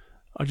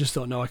 I just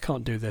thought, no, I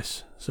can't do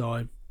this. So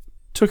I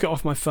took it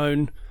off my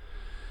phone,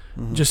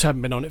 just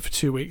haven't been on it for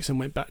 2 weeks, and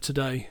went back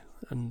today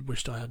and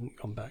wished I hadn't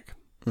gone back.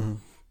 Mm-hmm.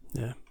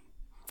 Yeah.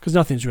 Because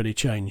nothing's really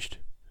changed.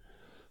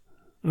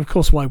 And of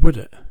course, why would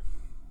it?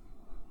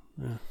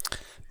 Yeah.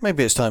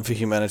 Maybe it's time for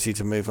humanity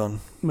to move on.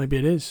 Maybe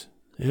it is.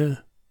 Yeah,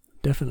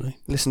 definitely.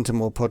 Listen to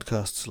more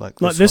podcasts like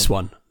this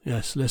one.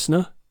 Yes,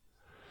 listener.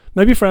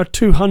 Maybe for our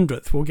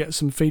 200th, we'll get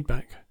some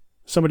feedback.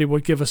 Somebody will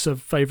give us a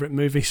favourite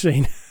movie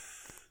scene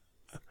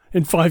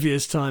in 5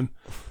 years' time.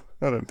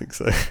 I don't think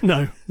so.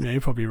 No, yeah,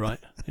 you're probably right.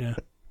 Yeah.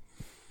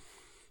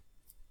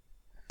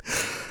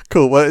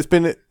 Cool. Well, it's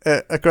been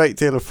a great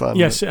deal of fun.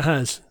 Yes, it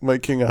has.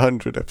 Making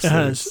 100 episodes. It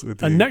has.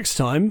 With And you. next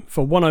time,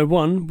 for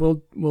 101,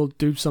 we'll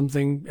do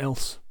something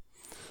else.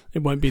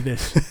 It won't be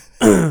this.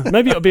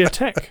 Maybe it'll be a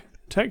tech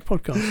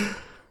podcast.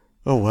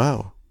 Oh,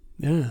 wow.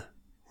 Yeah.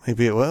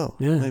 Maybe it will.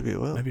 Yeah. Maybe it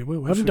will. Maybe it will.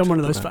 We What haven't should done one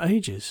of talk those about? for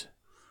ages.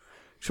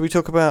 Should we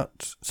talk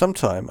about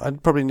sometime?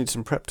 I'd probably need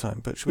some prep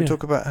time, but should we Yeah.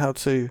 talk about how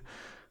to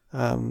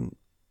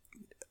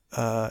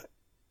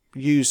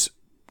use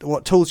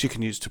what tools you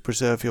can use to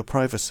preserve your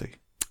privacy?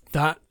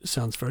 That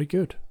sounds very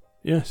good.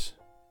 Yes.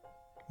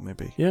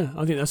 Maybe. Yeah,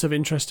 I think that's of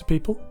interest to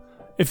people.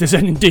 If there's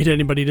indeed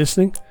anybody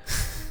listening.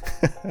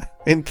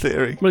 In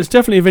theory. Well, it's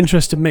definitely of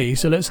interest to me,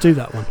 so let's do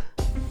that one.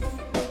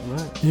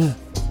 Right. Yeah.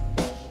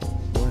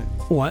 Right.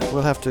 All right.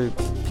 We'll have to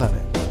plan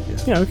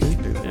it. Yeah, okay. we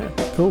can do that.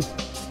 Yeah, cool.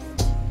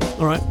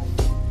 All right.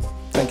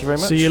 Thank you very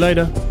much. See you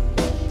later.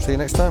 See you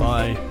next time.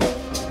 Bye.